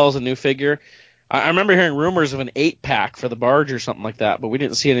 as well as a new figure. I remember hearing rumors of an 8-pack for the barge or something like that, but we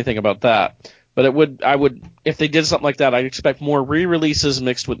didn't see anything about that. But if they did something like that, I'd expect more re-releases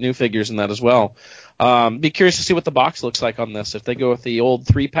mixed with new figures in that as well. Be curious to see what the box looks like on this. If they go with the old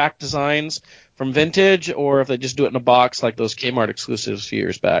 3-pack designs from Vintage, or if they just do it in a box like those Kmart exclusives a few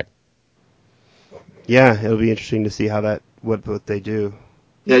years back. Yeah, it'll be interesting to see what they do.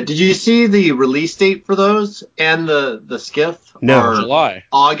 Yeah, did you see the release date for those and the skiff? No, July,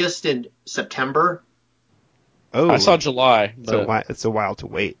 August, and September. Oh, I saw July. It's a while to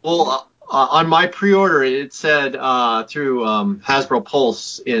wait. Well, on my pre-order, it said through Hasbro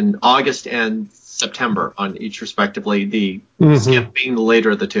Pulse in August and September on each respectively. The skiff being the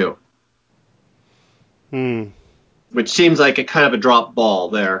later of the 2. Which seems like a kind of a drop ball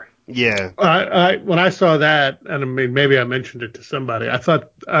there. Yeah. When I saw that, and I mean, maybe I mentioned it to somebody, I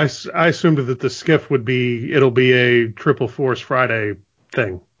thought I assumed that the skiff it'll be a Triple Force Friday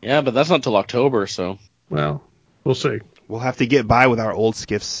thing. Yeah, but that's not till October, so. Well, we'll see. We'll have to get by with our old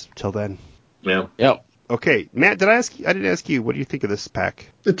skiffs till then. Yeah. Yep. Okay, Matt, I didn't ask you. What do you think of this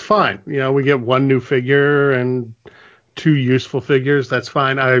pack? It's fine. We get 1 new figure and 2 useful figures. That's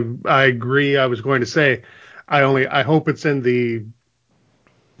fine. I agree. I was going to say, I hope it's in the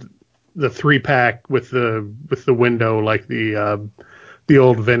 3-pack with the window like the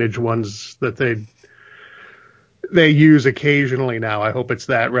old vintage ones that they use occasionally now. I hope it's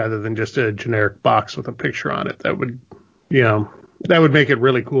that rather than just a generic box with a picture on it. That would make it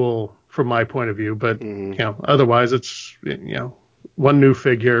really cool from my point of view. But otherwise it's 1 new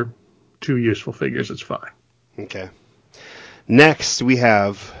figure, 2 useful figures. It's fine. Okay. Next we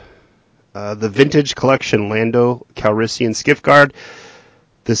have the Vintage Collection Lando Calrissian Skiff Guard.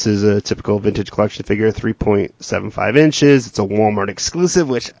 This is a typical Vintage Collection figure, 3.75 inches. It's a Walmart exclusive,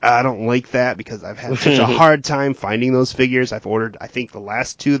 which I don't like that because I've had such a hard time finding those figures. I've ordered, I think, the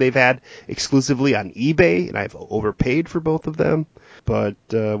last 2 they've had exclusively on eBay, and I've overpaid for both of them. But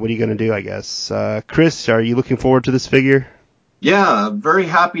what are you going to do, I guess? Chris, are you looking forward to this figure? Yeah, very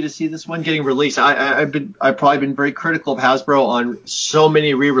happy to see this one getting released. I've probably been very critical of Hasbro on so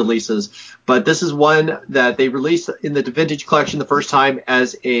many re-releases, but this is one that they released in the Vintage Collection the first time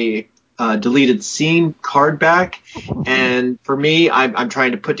as a deleted scene card back, and for me, I'm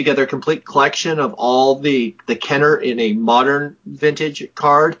trying to put together a complete collection of all the Kenner in a modern vintage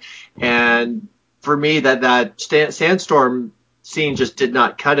card, and for me that Sandstorm scene just did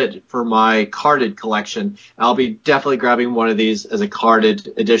not cut it for my carded collection. I'll be definitely grabbing one of these as a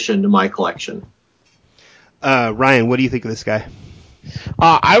carded addition to my collection. Ryan, what do you think of this guy?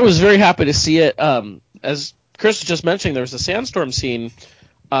 I was very happy to see it. As Chris was just mentioning, there was a Sandstorm scene,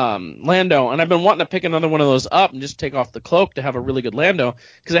 Lando, and I've been wanting to pick another one of those up and just take off the cloak to have a really good Lando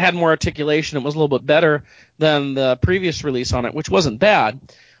because it had more articulation. It was a little bit better than the previous release on it, which wasn't bad.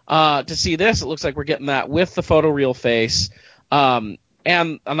 To see this, it looks like we're getting that with the photoreal face. And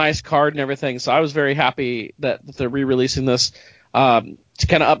a nice card and everything. So I was very happy that they're re-releasing this to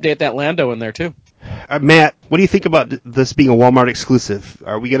kind of update that Lando in there too. Matt, what do you think about this being a Walmart exclusive?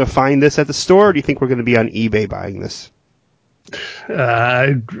 Are we going to find this at the store, or do you think we're going to be on eBay buying this?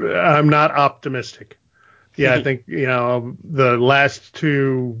 I'm not optimistic. Yeah, I think, the last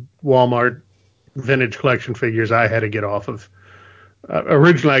two Walmart vintage collection figures I had to get off of.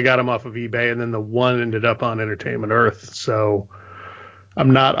 Originally, I got them off of eBay, and then the one ended up on Entertainment Earth. So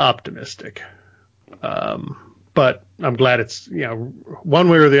I'm not optimistic. But I'm glad it's, one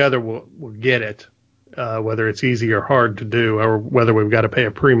way or the other we'll get it, whether it's easy or hard to do, or whether we've got to pay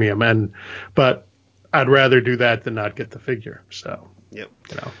a premium. But I'd rather do that than not get the figure. So, yep.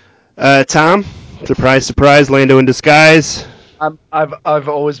 Tom, surprise, surprise, Lando in disguise. I've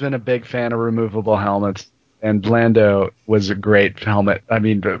always been a big fan of removable helmets, and Lando was a great helmet. I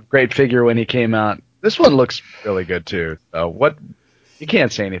mean, a great figure when he came out. This one looks really good too. So you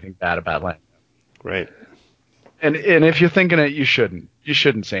can't say anything bad about Lando. Right. And if you're thinking it, you shouldn't. You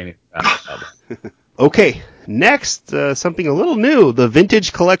shouldn't say anything bad about it. Okay, next, something a little new. The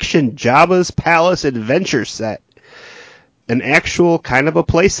Vintage Collection Jabba's Palace Adventure Set. An actual kind of a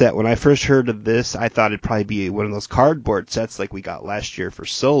play set. When I first heard of this, I thought it'd probably be one of those cardboard sets like we got last year for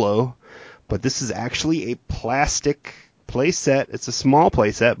Solo. But this is actually a plastic play set. It's a small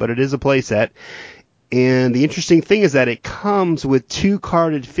play set, but it is a play set. And the interesting thing is that it comes with 2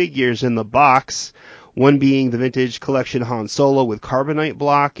 carded figures in the box, one being the Vintage Collection Han Solo with carbonite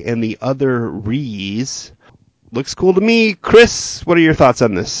block, and the other Reese. Looks cool to me. Chris, what are your thoughts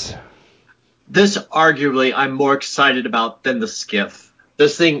on this? This, arguably, I'm more excited about than the Skiff.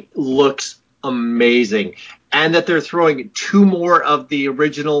 This thing looks amazing. And that they're throwing 2 more of the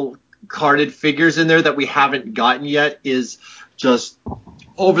original carded figures in there that we haven't gotten yet is just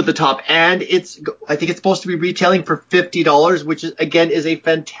over the top. And I think it's supposed to be retailing for $50, which is, again, is a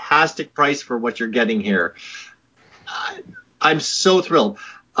fantastic price for what you're getting here. I'm so thrilled.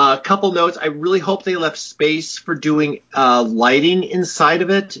 A couple notes. I really hope they left space for doing lighting inside of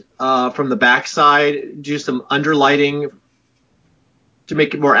it from the backside, do some underlighting to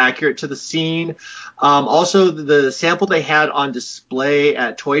make it more accurate to the scene. Also, the sample they had on display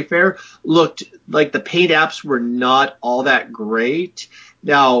at Toy Fair looked like the paint apps were not all that great.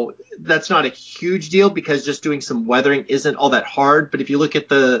 Now, that's not a huge deal because just doing some weathering isn't all that hard. But if you look at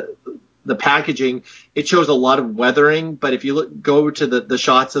the packaging, it shows a lot of weathering. But if you go to the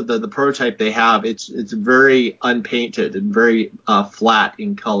shots of the prototype they have, it's very unpainted and very flat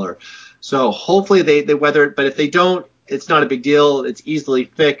in color. So hopefully they weather it. But if they don't, it's not a big deal. It's easily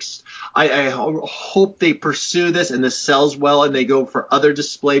fixed. I hope they pursue this and this sells well and they go for other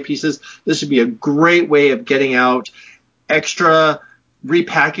display pieces. This would be a great way of getting out extra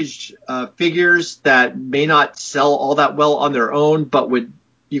repackaged figures that may not sell all that well on their own, but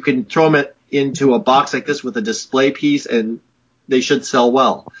you can throw them into a box like this with a display piece and they should sell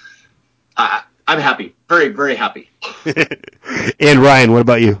well. I'm happy. Very, very happy. And Ryan, what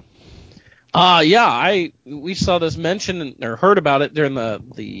about you? We saw this mentioned or heard about it during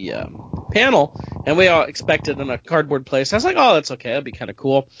the panel, and we all expected in a cardboard place. I was like, oh, that's okay. That'd be kind of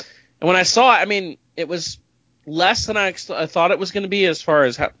cool. And when I saw it, I mean, it was less than I thought it was going to be as far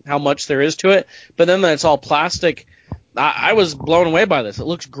as how much there is to it. But then it's all plastic. I was blown away by this. It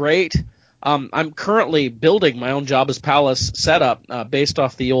looks great. I'm currently building my own Jabba's Palace setup based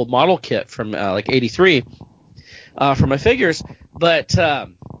off the old model kit from like 83 for my figures. But I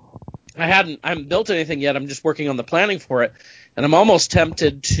haven't built anything yet. I'm just working on the planning for it. And I'm almost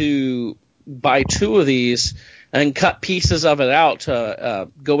tempted to buy 2 of these and cut pieces of it out to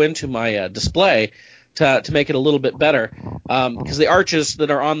go into my display to make it a little bit better. Because the arches that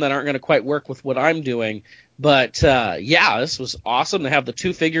are on that aren't going to quite work with what I'm doing. But, this was awesome to have the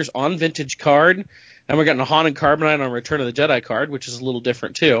 2 figures on vintage card. And we're getting a Han and Carbonite on Return of the Jedi card, which is a little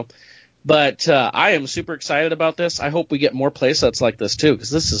different too. But I am super excited about this. I hope we get more playsets like this too, because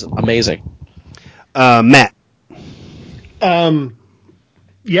this is amazing. Matt.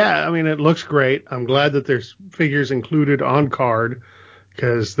 Yeah, I mean, it looks great. I'm glad that there's figures included on card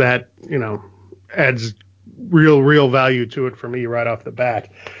because that, adds real value to it for me right off the bat.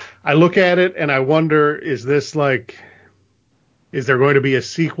 I look at it and I wonder, is there going to be a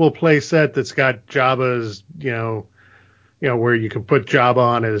sequel playset that's got Jabba's, where you can put Jabba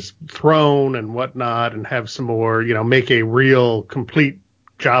on his throne and whatnot and have some more, make a real complete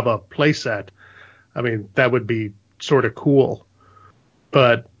Jabba playset. I mean, that would be sort of cool.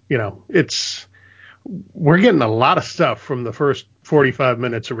 But, we're getting a lot of stuff from the first 45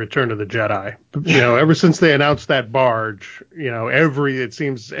 minutes of Return of the Jedi. Ever since they announced that barge, it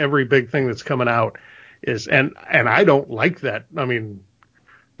seems every big thing that's coming out is, and I don't like that. I mean,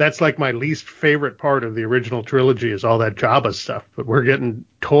 that's like my least favorite part of the original trilogy is all that Jabba stuff. But we're getting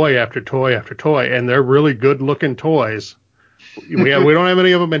toy after toy after toy, and they're really good looking toys. We don't have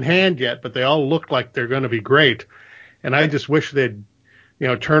any of them in hand yet, but they all look like they're going to be great. And I just wish they'd,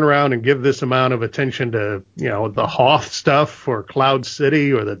 turn around and give this amount of attention to, the Hoth stuff or Cloud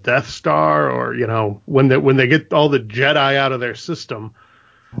City or the Death Star, or, when they get all the Jedi out of their system,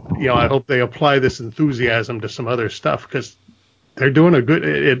 I hope they apply this enthusiasm to some other stuff, because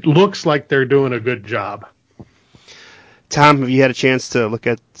it looks like they're doing a good job. Tom, have you had a chance to look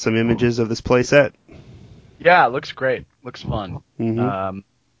at some images of this playset? Yeah, it looks great. Looks fun. Mm-hmm.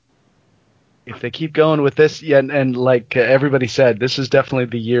 If they keep going with this, and like everybody said, this is definitely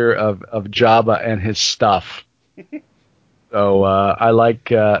the year of Jabba and his stuff. So I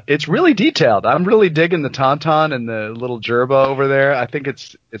like it's really detailed. I'm really digging the Tauntaun and the little Gerba over there. I think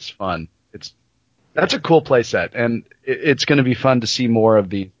it's fun. That's a cool playset, and it's going to be fun to see more of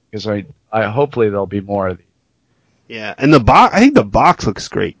these, because I hopefully there'll be more of these. Yeah, and I think the box looks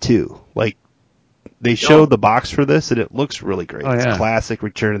great too. Like, they showed the box for this, and it looks really great. Oh, yeah. It's classic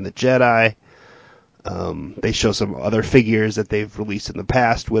Return of the Jedi. They show some other figures that they've released in the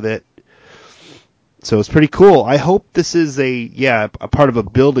past with it. So it's pretty cool. I hope this is a part of a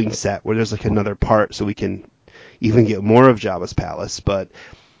building set where there's like another part so we can even get more of Jabba's palace. But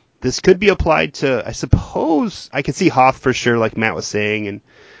this could be applied to, I suppose, I can see Hoth for sure, like Matt was saying, and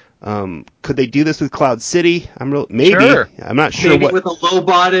could they do this with Cloud City? Maybe. Sure. I'm not sure. Maybe with a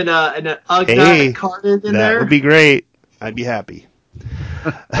Lobot and an Ugnaught card in there. That would be great. I'd be happy.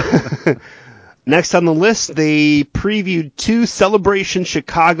 Next on the list, they previewed 2 Celebration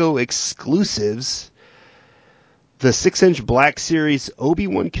Chicago exclusives. The 6-inch Black Series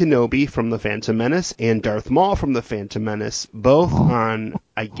Obi-Wan Kenobi from The Phantom Menace and Darth Maul from The Phantom Menace, both on,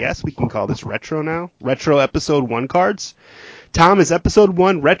 I guess we can call this retro now, retro Episode 1 cards. Tom, is Episode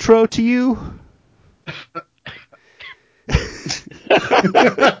 1 retro to you?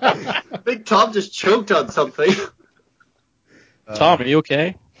 I think Tom just choked on something. Tom, are you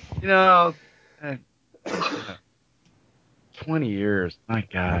okay? 20 years. My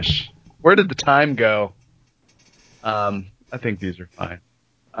gosh. Where did the time go? I think these are fine.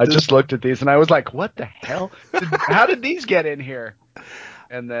 I just looked at these and I was like, what the hell? How did these get in here?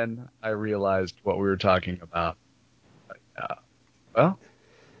 And then I realized what we were talking about. Well,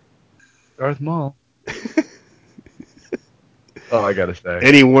 Darth Maul. Oh, I gotta say.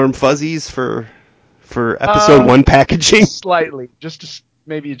 Any warm fuzzies for Episode 1 packaging? Slightly.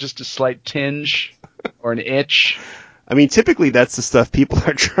 Maybe just a slight tinge or an itch. I mean, typically that's the stuff people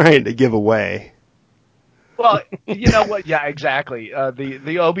are trying to give away. Well, you know what? Yeah, exactly.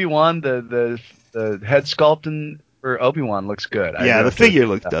 The Obi-Wan, the head sculpting for Obi-Wan looks good. Yeah, the figure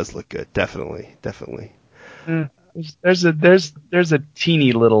does look good. Definitely. There's a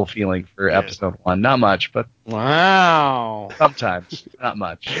teeny little feeling for Episode 1. Not much, but wow. Sometimes, not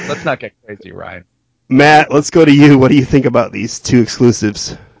much. Let's not get crazy, Ryan. Matt, let's go to you. What do you think about these 2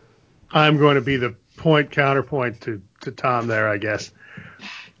 exclusives? I'm going to be the counterpoint to Tom there, I guess.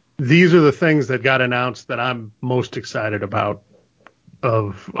 These are the things that got announced that I'm most excited about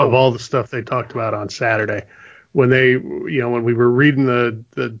of all the stuff they talked about on Saturday. When when we were reading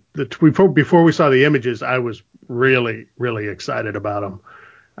before we saw the images, I was really, really excited about them.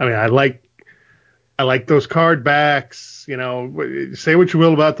 I mean, I like those card backs. Say what you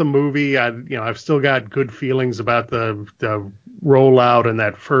will about the movie. I've still got good feelings about the rollout and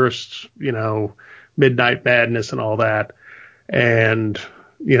that first, Midnight Madness and all that. And,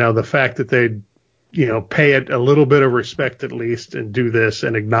 the fact that they, pay it a little bit of respect at least and do this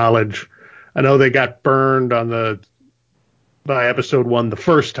and acknowledge. I know they got burned by Episode 1 the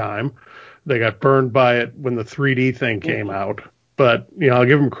first time. They got burned by it when the 3D thing came out. But, I'll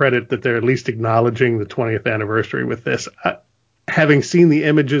give them credit that they're at least acknowledging the 20th anniversary with this. Having seen the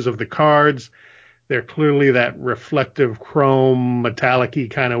images of the cards, they're clearly that reflective chrome metallic-y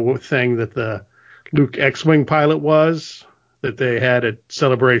kind of thing that the Luke X-Wing pilot was, that they had at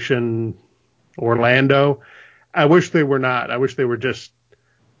Celebration Orlando. I wish they were not. I wish they were just,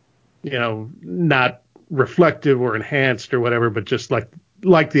 not reflective or enhanced or whatever, but just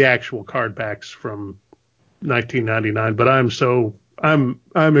like the actual card backs from 1999. But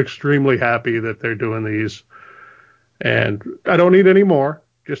I'm extremely happy that they're doing these, and I don't need any more.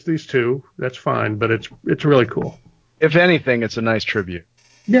 Just these 2. That's fine, but it's really cool. If anything, it's a nice tribute.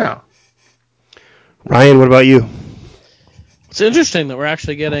 Yeah. Ryan, what about you? It's interesting that we're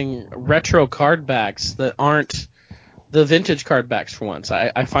actually getting retro card backs that aren't the vintage card backs for once.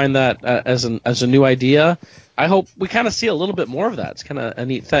 I find that as a new idea. I hope we kind of see a little bit more of that. It's kind of a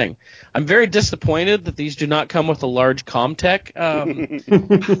neat thing. I'm very disappointed that these do not come with a large Comtech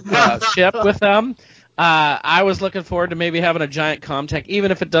chip with them. I was looking forward to maybe having a giant Comtech,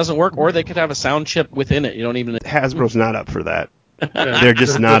 even if it doesn't work, or they could have a sound chip within it. You don't even. Hasbro's not up for that. They're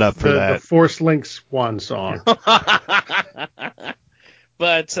just not up for that. The Force Link Swan song.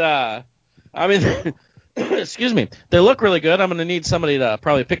 But I mean, excuse me, they look really good. I'm going to need somebody to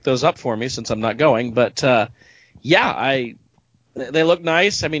probably pick those up for me since I'm not going. But they look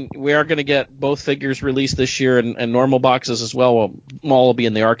nice. I mean, we are going to get both figures released this year and normal boxes as well. Well, all will be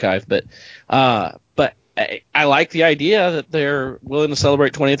in the archive, but I like the idea that they're willing to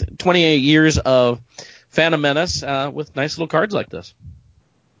celebrate 28 years of Phantom Menace with nice little cards like this.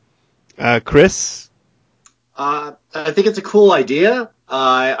 Chris? I think it's a cool idea.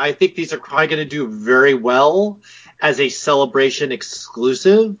 I think these are probably going to do very well as a Celebration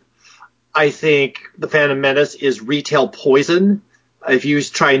exclusive. I think the Phantom Menace is retail poison if you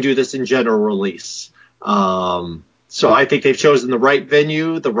try and do this in general release. So I think they've chosen the right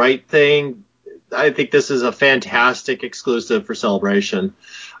venue, the right thing. I think this is a fantastic exclusive for Celebration.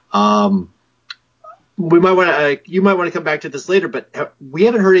 You might want to come back to this later, but we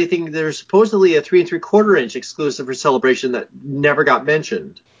haven't heard anything. There's supposedly a 3 3/4 inch exclusive for Celebration that never got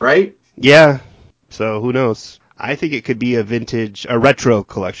mentioned, right? Yeah. So who knows? I think it could be a retro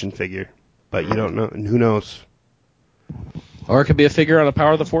collection figure, but you don't know. And who knows? Or it could be a figure on a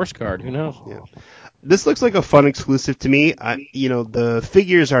Power of the Force card. Who knows? Yeah. This looks like a fun exclusive to me. The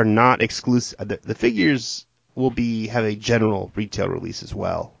figures are not exclusive. The figures will have a general retail release as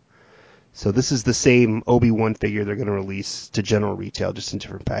well. So this is the same Obi-Wan figure they're going to release to general retail, just in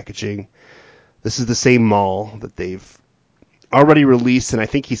different packaging. This is the same Maul that they've already released, and I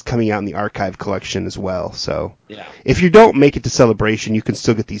think he's coming out in the archive collection as well. So if you don't make it to Celebration, you can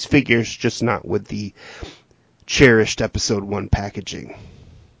still get these figures, just not with the cherished Episode 1 packaging.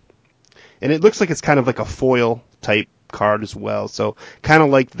 And it looks like it's kind of like a foil type card as well. So kind of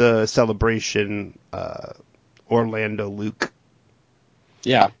like the Celebration Orlando Luke.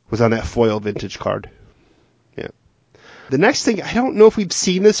 Yeah. Was on that foil vintage card. Yeah. The next thing, I don't know if we've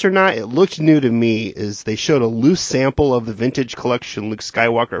seen this or not, it looked new to me, is they showed a loose sample of the vintage collection Luke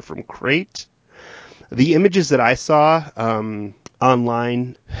Skywalker from Crate. The images that I saw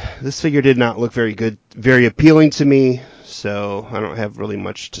online, this figure did not look very good, very appealing to me, so I don't have really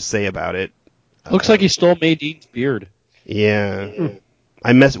much to say about it. Looks like he stole Madine's beard. Yeah. We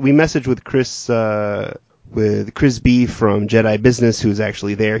messaged with Chris B from Jedi Business, who's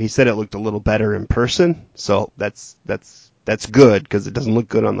actually there. He said it looked a little better in person, so that's good because it doesn't look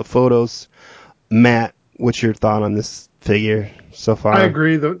good on the photos. Matt, what's your thought on this figure so far? I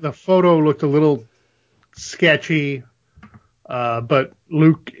agree. The photo looked a little sketchy, but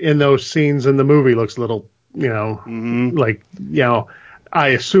Luke in those scenes in the movie looks a little, I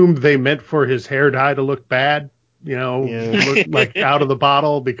assumed they meant for his hair dye to look bad, look like out of the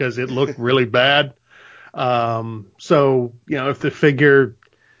bottle because it looked really bad. So, if the figure,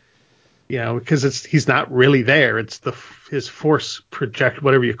 because he's not really there, it's his force project,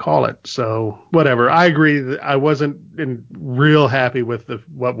 whatever you call it. So whatever. I agree that I wasn't real happy with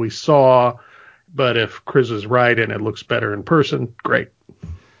what we saw, but if Chris is right and it looks better in person, great.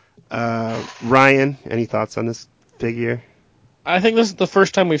 Ryan, any thoughts on this figure? I think this is the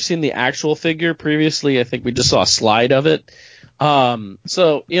first time we've seen the actual figure. Previously, I think we just saw a slide of it.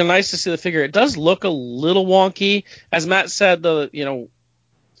 So, nice to see the figure. It does look a little wonky. As Matt said, the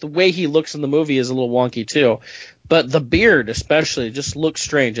way he looks in the movie is a little wonky too. But the beard especially just looks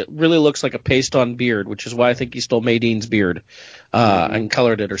strange. It really looks like a paste-on beard, which is why I think he stole Madine's beard and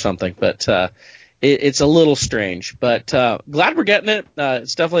colored it or something. But it's a little strange. But glad we're getting it.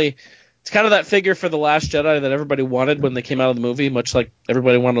 It's kind of that figure for The Last Jedi that everybody wanted when they came out of the movie, much like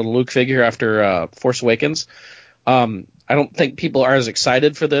everybody wanted a Luke figure after Force Awakens. I don't think people are as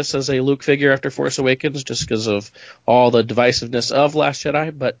excited for this as a Luke figure after Force Awakens just because of all the divisiveness of Last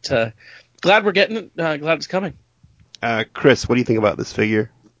Jedi, but glad we're getting it. Glad it's coming. Chris, what do you think about this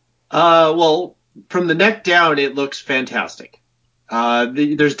figure? Well, from the neck down, it looks fantastic.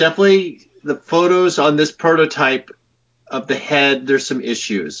 There's definitely the photos on this prototype of the head. There's some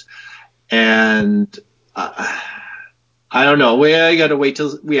issues. And I don't know. I got to wait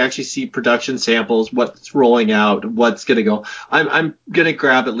till we actually see production samples, what's rolling out, what's going to go. I'm going to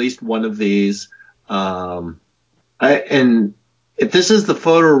grab at least one of these. And if this is the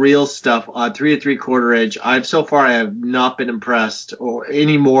photoreal stuff on 3 3/4 inch, I have not been impressed or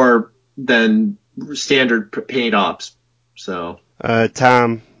any more than standard paint ops. So,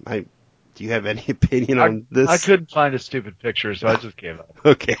 Tom, do you have any opinion on this? I couldn't find a stupid picture, so I just gave up.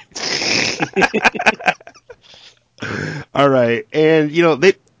 Okay. All right, and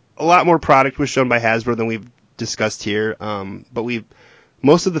a lot more product was shown by Hasbro than we've discussed here, but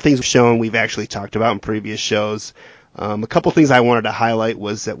most of the things we've shown we've actually talked about in previous shows. A couple things I wanted to highlight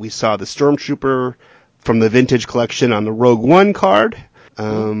was that we saw the Stormtrooper from the Vintage Collection on the Rogue One card,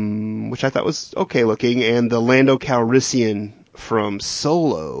 which I thought was okay looking, and the Lando Calrissian from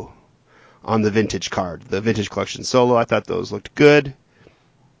Solo on the Vintage card, the Vintage Collection Solo. I thought those looked good.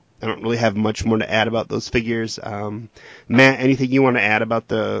 I don't really have much more to add about those figures. Matt, anything you want to add about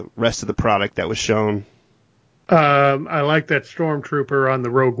the rest of the product that was shown? I like that Stormtrooper on the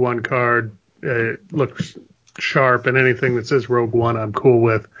Rogue One card. It looks sharp, and anything that says Rogue One I'm cool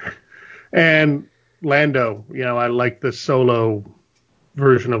with. And Lando, I like the Solo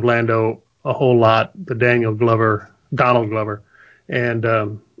version of Lando a whole lot, the Donald Glover. And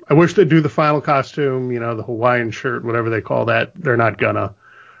I wish they'd do the final costume, the Hawaiian shirt, whatever they call that. They're not gonna.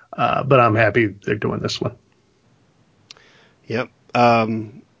 But I'm happy they're doing this one. Yep.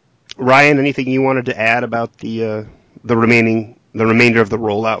 Ryan, anything you wanted to add about the remainder of the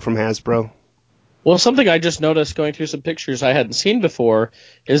rollout from Hasbro? Well, something I just noticed going through some pictures I hadn't seen before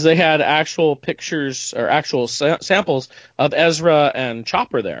is they had actual pictures or actual samples of Ezra and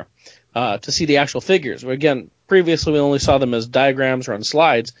Chopper there to see the actual figures. Again, previously we only saw them as diagrams or on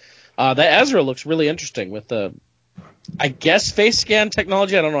slides. The Ezra looks really interesting with the, I guess, face scan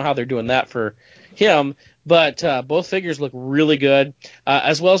technology. I don't know how they're doing that for him, but both figures look really good.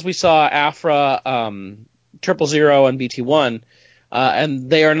 As well as we saw Afra, 000, and BT-1, and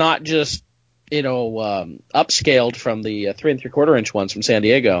they are not just upscaled from the 3 3/4 inch ones from San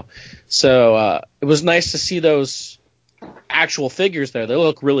Diego. So it was nice to see those actual figures there. They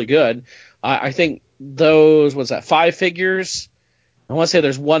look really good. I think those, 5 figures? I want to say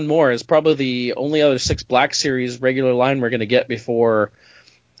there's one more. It's probably the only other 6 Black Series regular line we're going to get before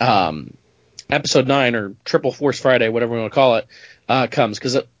Episode 9 or Triple Force Friday, whatever we want to call it, comes.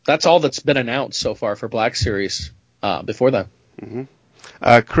 Because that's all that's been announced so far for Black Series before that. Mm-hmm.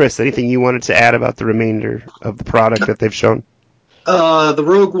 Chris, anything you wanted to add about the remainder of the product that they've shown? The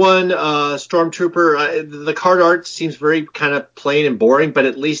Rogue One Stormtrooper, the card art seems very kind of plain and boring, but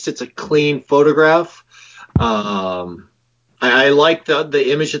at least it's a clean photograph. I like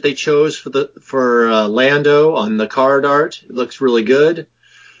the image that they chose for Lando on the card art. It looks really good.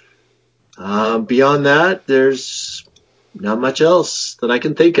 Beyond that, there's not much else that I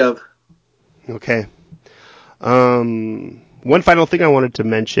can think of. Okay. One final thing I wanted to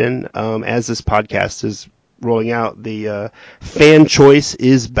mention, as this podcast is rolling out, the fan choice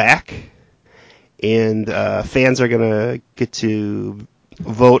is back, and fans are going to get to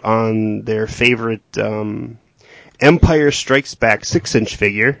vote on their favorite Empire Strikes Back 6-inch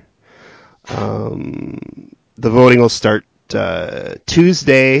figure. The voting will start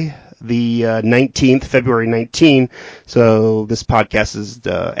Tuesday, the 19th, February 19th. So this podcast is,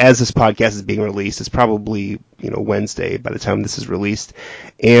 as this podcast is being released, it's probably Wednesday by the time this is released,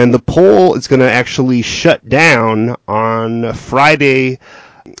 and the poll is going to actually shut down on Friday,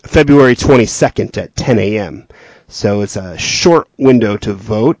 February 22nd at 10 a.m. So it's a short window to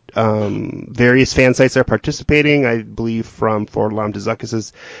vote. Various fan sites are participating. I believe from Forward Alarm to Zuckus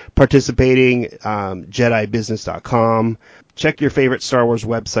is participating. JediBusiness.com. Check your favorite Star Wars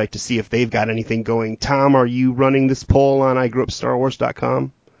website to see if they've got anything going. Tom, are you running this poll on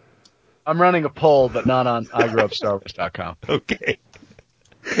iGrewUpStarWars.com? I'm running a poll, but not on iGrewUpStarWars.com. Okay.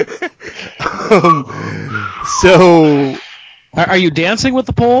 So... Are you dancing with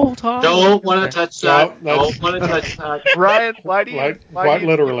the pole, Tom? Don't want to touch that. Don't want to touch that. Ryan, why do you quite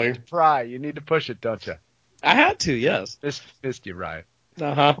literally try? You need to push it, don't you? I had to, yes. Missed you, Ryan.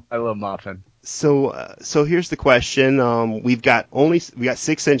 Uh-huh. I love Muffin. So here's the question. We got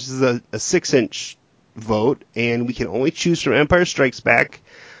 6 inches, a 6-inch vote, and we can only choose from Empire Strikes Back.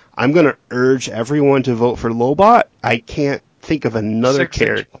 I'm going to urge everyone to vote for Lobot. I can't think of another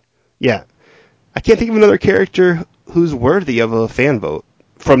character. Yeah. I can't think of another character who's worthy of a fan vote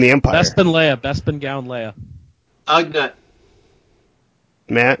from the Empire. Bespin Gown Leia. Ugnut.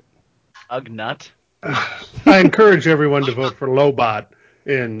 Matt? Ugnut? I encourage everyone to vote for Lobot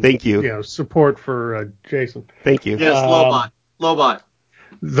in Thank you. Support for Jason. Thanh you. Yes, Lobot.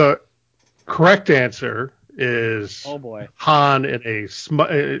 The correct answer is Han in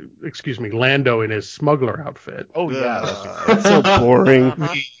Lando in his smuggler outfit. Oh yeah, that's so boring.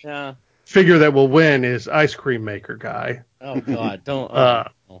 Yeah. Figure that will win is Ice Cream Maker guy. Oh God, don't.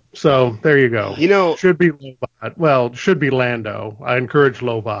 So there you go. Should be Lobot. Well, should be Lando. I encourage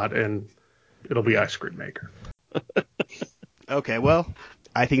Lobot, and it'll be Ice Cream Maker. Okay, well,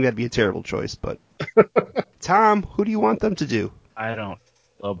 I think that'd be a terrible choice, but Tom, who do you want them to do? I don't.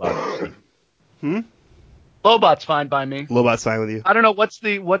 Lobot. Lobot's fine by me. Lobot's fine with you. I don't know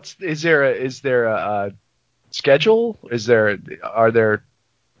is there a schedule?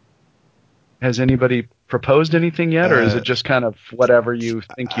 Has anybody proposed anything yet, or is it just kind of whatever you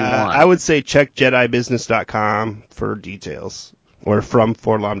think you want? I would say check JediBusiness.com for details, or from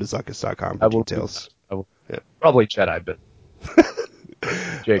forlomdezuckus.com for details. I will. Yeah. Probably Jedi, but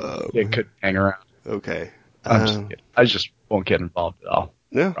Jake could hang around. Okay. I just won't get involved at all.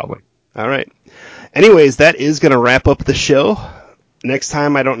 Yeah. Probably. All right. Anyways, that is going to wrap up the show. Next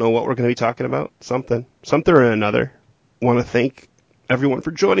time, I don't know what we're going to be talking about. Something or another. Want to thank everyone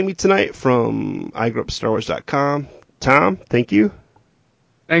for joining me tonight from iGrewUpStarWars.com. Tom, thank you.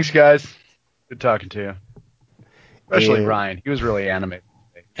 Thanks, guys. Good talking to you. Especially Ryan. He was really animated.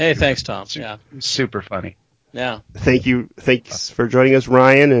 Hey, thanks, Tom. Yeah. Super funny. Yeah. Thank you. Thanks for joining us,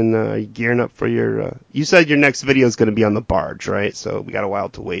 Ryan, and gearing up for your... you said your next video is going to be on the barge, right? So we got a while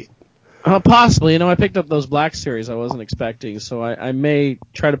to wait. Possibly. I picked up those Black Series I wasn't expecting, so I may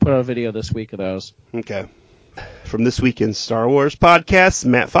try to put out a video this week of those. Okay. From This Week in Star Wars podcast,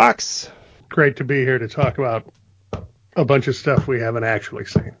 Matt Fox. Great to be here to talk about a bunch of stuff we haven't actually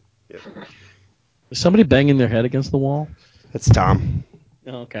seen. Yep. Is somebody banging their head against the wall? That's Tom.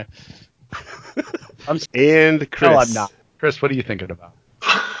 Oh, okay. And Chris. No, I'm not. Chris, what are you thinking about?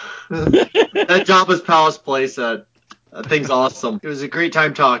 That Jabba's Palace playset. That thing's awesome. It was a great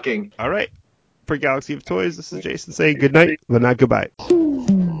time talking. All right. For Galaxy of Toys, this is Jason saying good night, but not goodbye.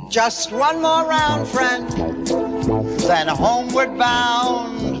 Just one more round, friend, then homeward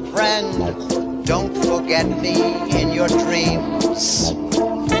bound, friend. Don't forget me in your dreams.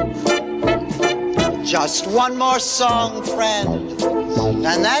 Just one more song, friend,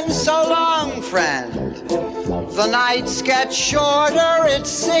 and then so long, friend. The nights get shorter, it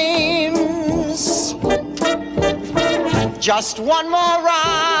seems. Just one more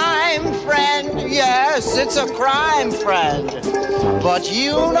rhyme, friend. Yes, it's a crime, friend. But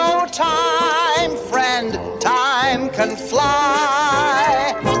you know time, friend. Time can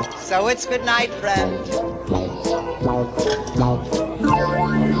fly. So it's good night, friend.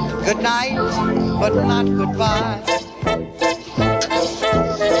 Good night, but not goodbye.